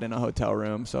people had it in a hotel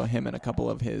room, so him and a couple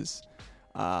of his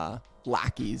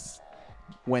lackeys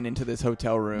went into this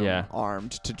hotel room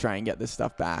armed to try and get this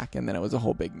stuff back, and then it was a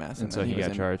whole big mess, And so then he was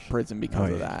got in charged. prison because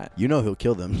Oh, of yeah. that. You know he'll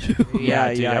kill them.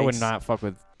 Yeah, dude, I would yikes. not fuck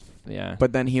with. Yeah.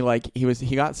 But then he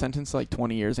got sentenced to like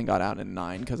 20 years and got out in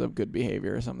 9 because of good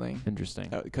behavior or something. Interesting.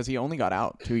 Because he only got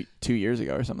out 2 years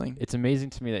ago or something. It's amazing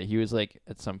to me that he was like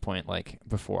at some point like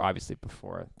before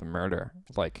the murder,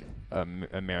 like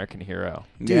American hero.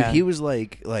 Dude, Yeah. he was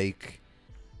like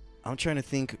I'm trying to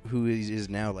think who he is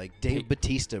now. Like Dave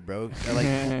Batista, bro. Like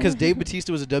because Dave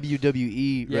Batista was a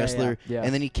WWE wrestler, yeah.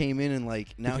 and then he came in and like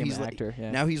now Became he's an like actor, yeah.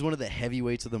 now he's one of the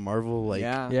heavyweights of the Marvel like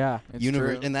Yeah. it's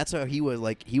universe, true. and that's how he was.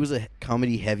 Like he was a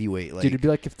comedy heavyweight. Like Dude, it'd be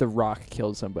like if The Rock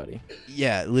killed somebody.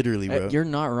 yeah, literally, bro. You're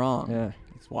not wrong. Yeah.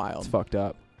 It's wild. It's fucked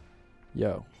up.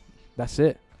 Yo, that's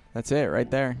it. That's it right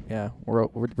there. Yeah, we're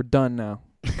done now.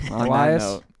 On Elias, that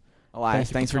note, Elias,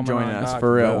 thanks for coming joining on, us dog.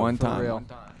 for real. Bro, One for time. real.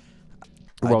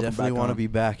 I Welcome definitely back want to on. be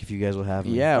back if you guys will have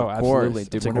me. Yeah, Oh, of course. absolutely,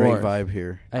 dude. it's a Of great course. vibe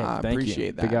here. Hey, I thank appreciate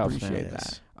you. that. Big ups, Appreciate man.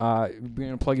 that. We're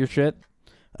gonna plug your shit.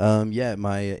 Yeah,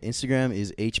 my Instagram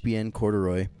is HBN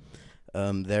Corduroy.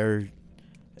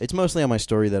 It's mostly on my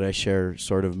story that I share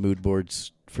sort of mood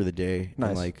boards for the day. Nice.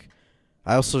 And like,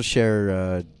 I also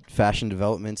share fashion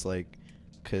developments, like,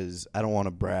 because I don't want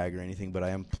to brag or anything, but I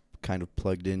am kind of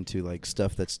plugged into like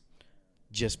stuff that's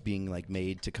just being like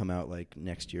made to come out like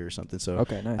next year or something. So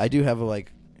Okay, nice. I do have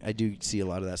I do see a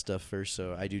lot of that stuff first,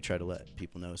 so I do try to let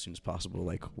people know as soon as possible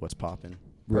like what's popping.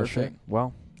 Real Perfect. shit.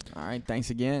 Well, All right.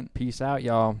 Thanks again. peace out,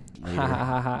 y'all. Later. Ha ha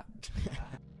ha ha.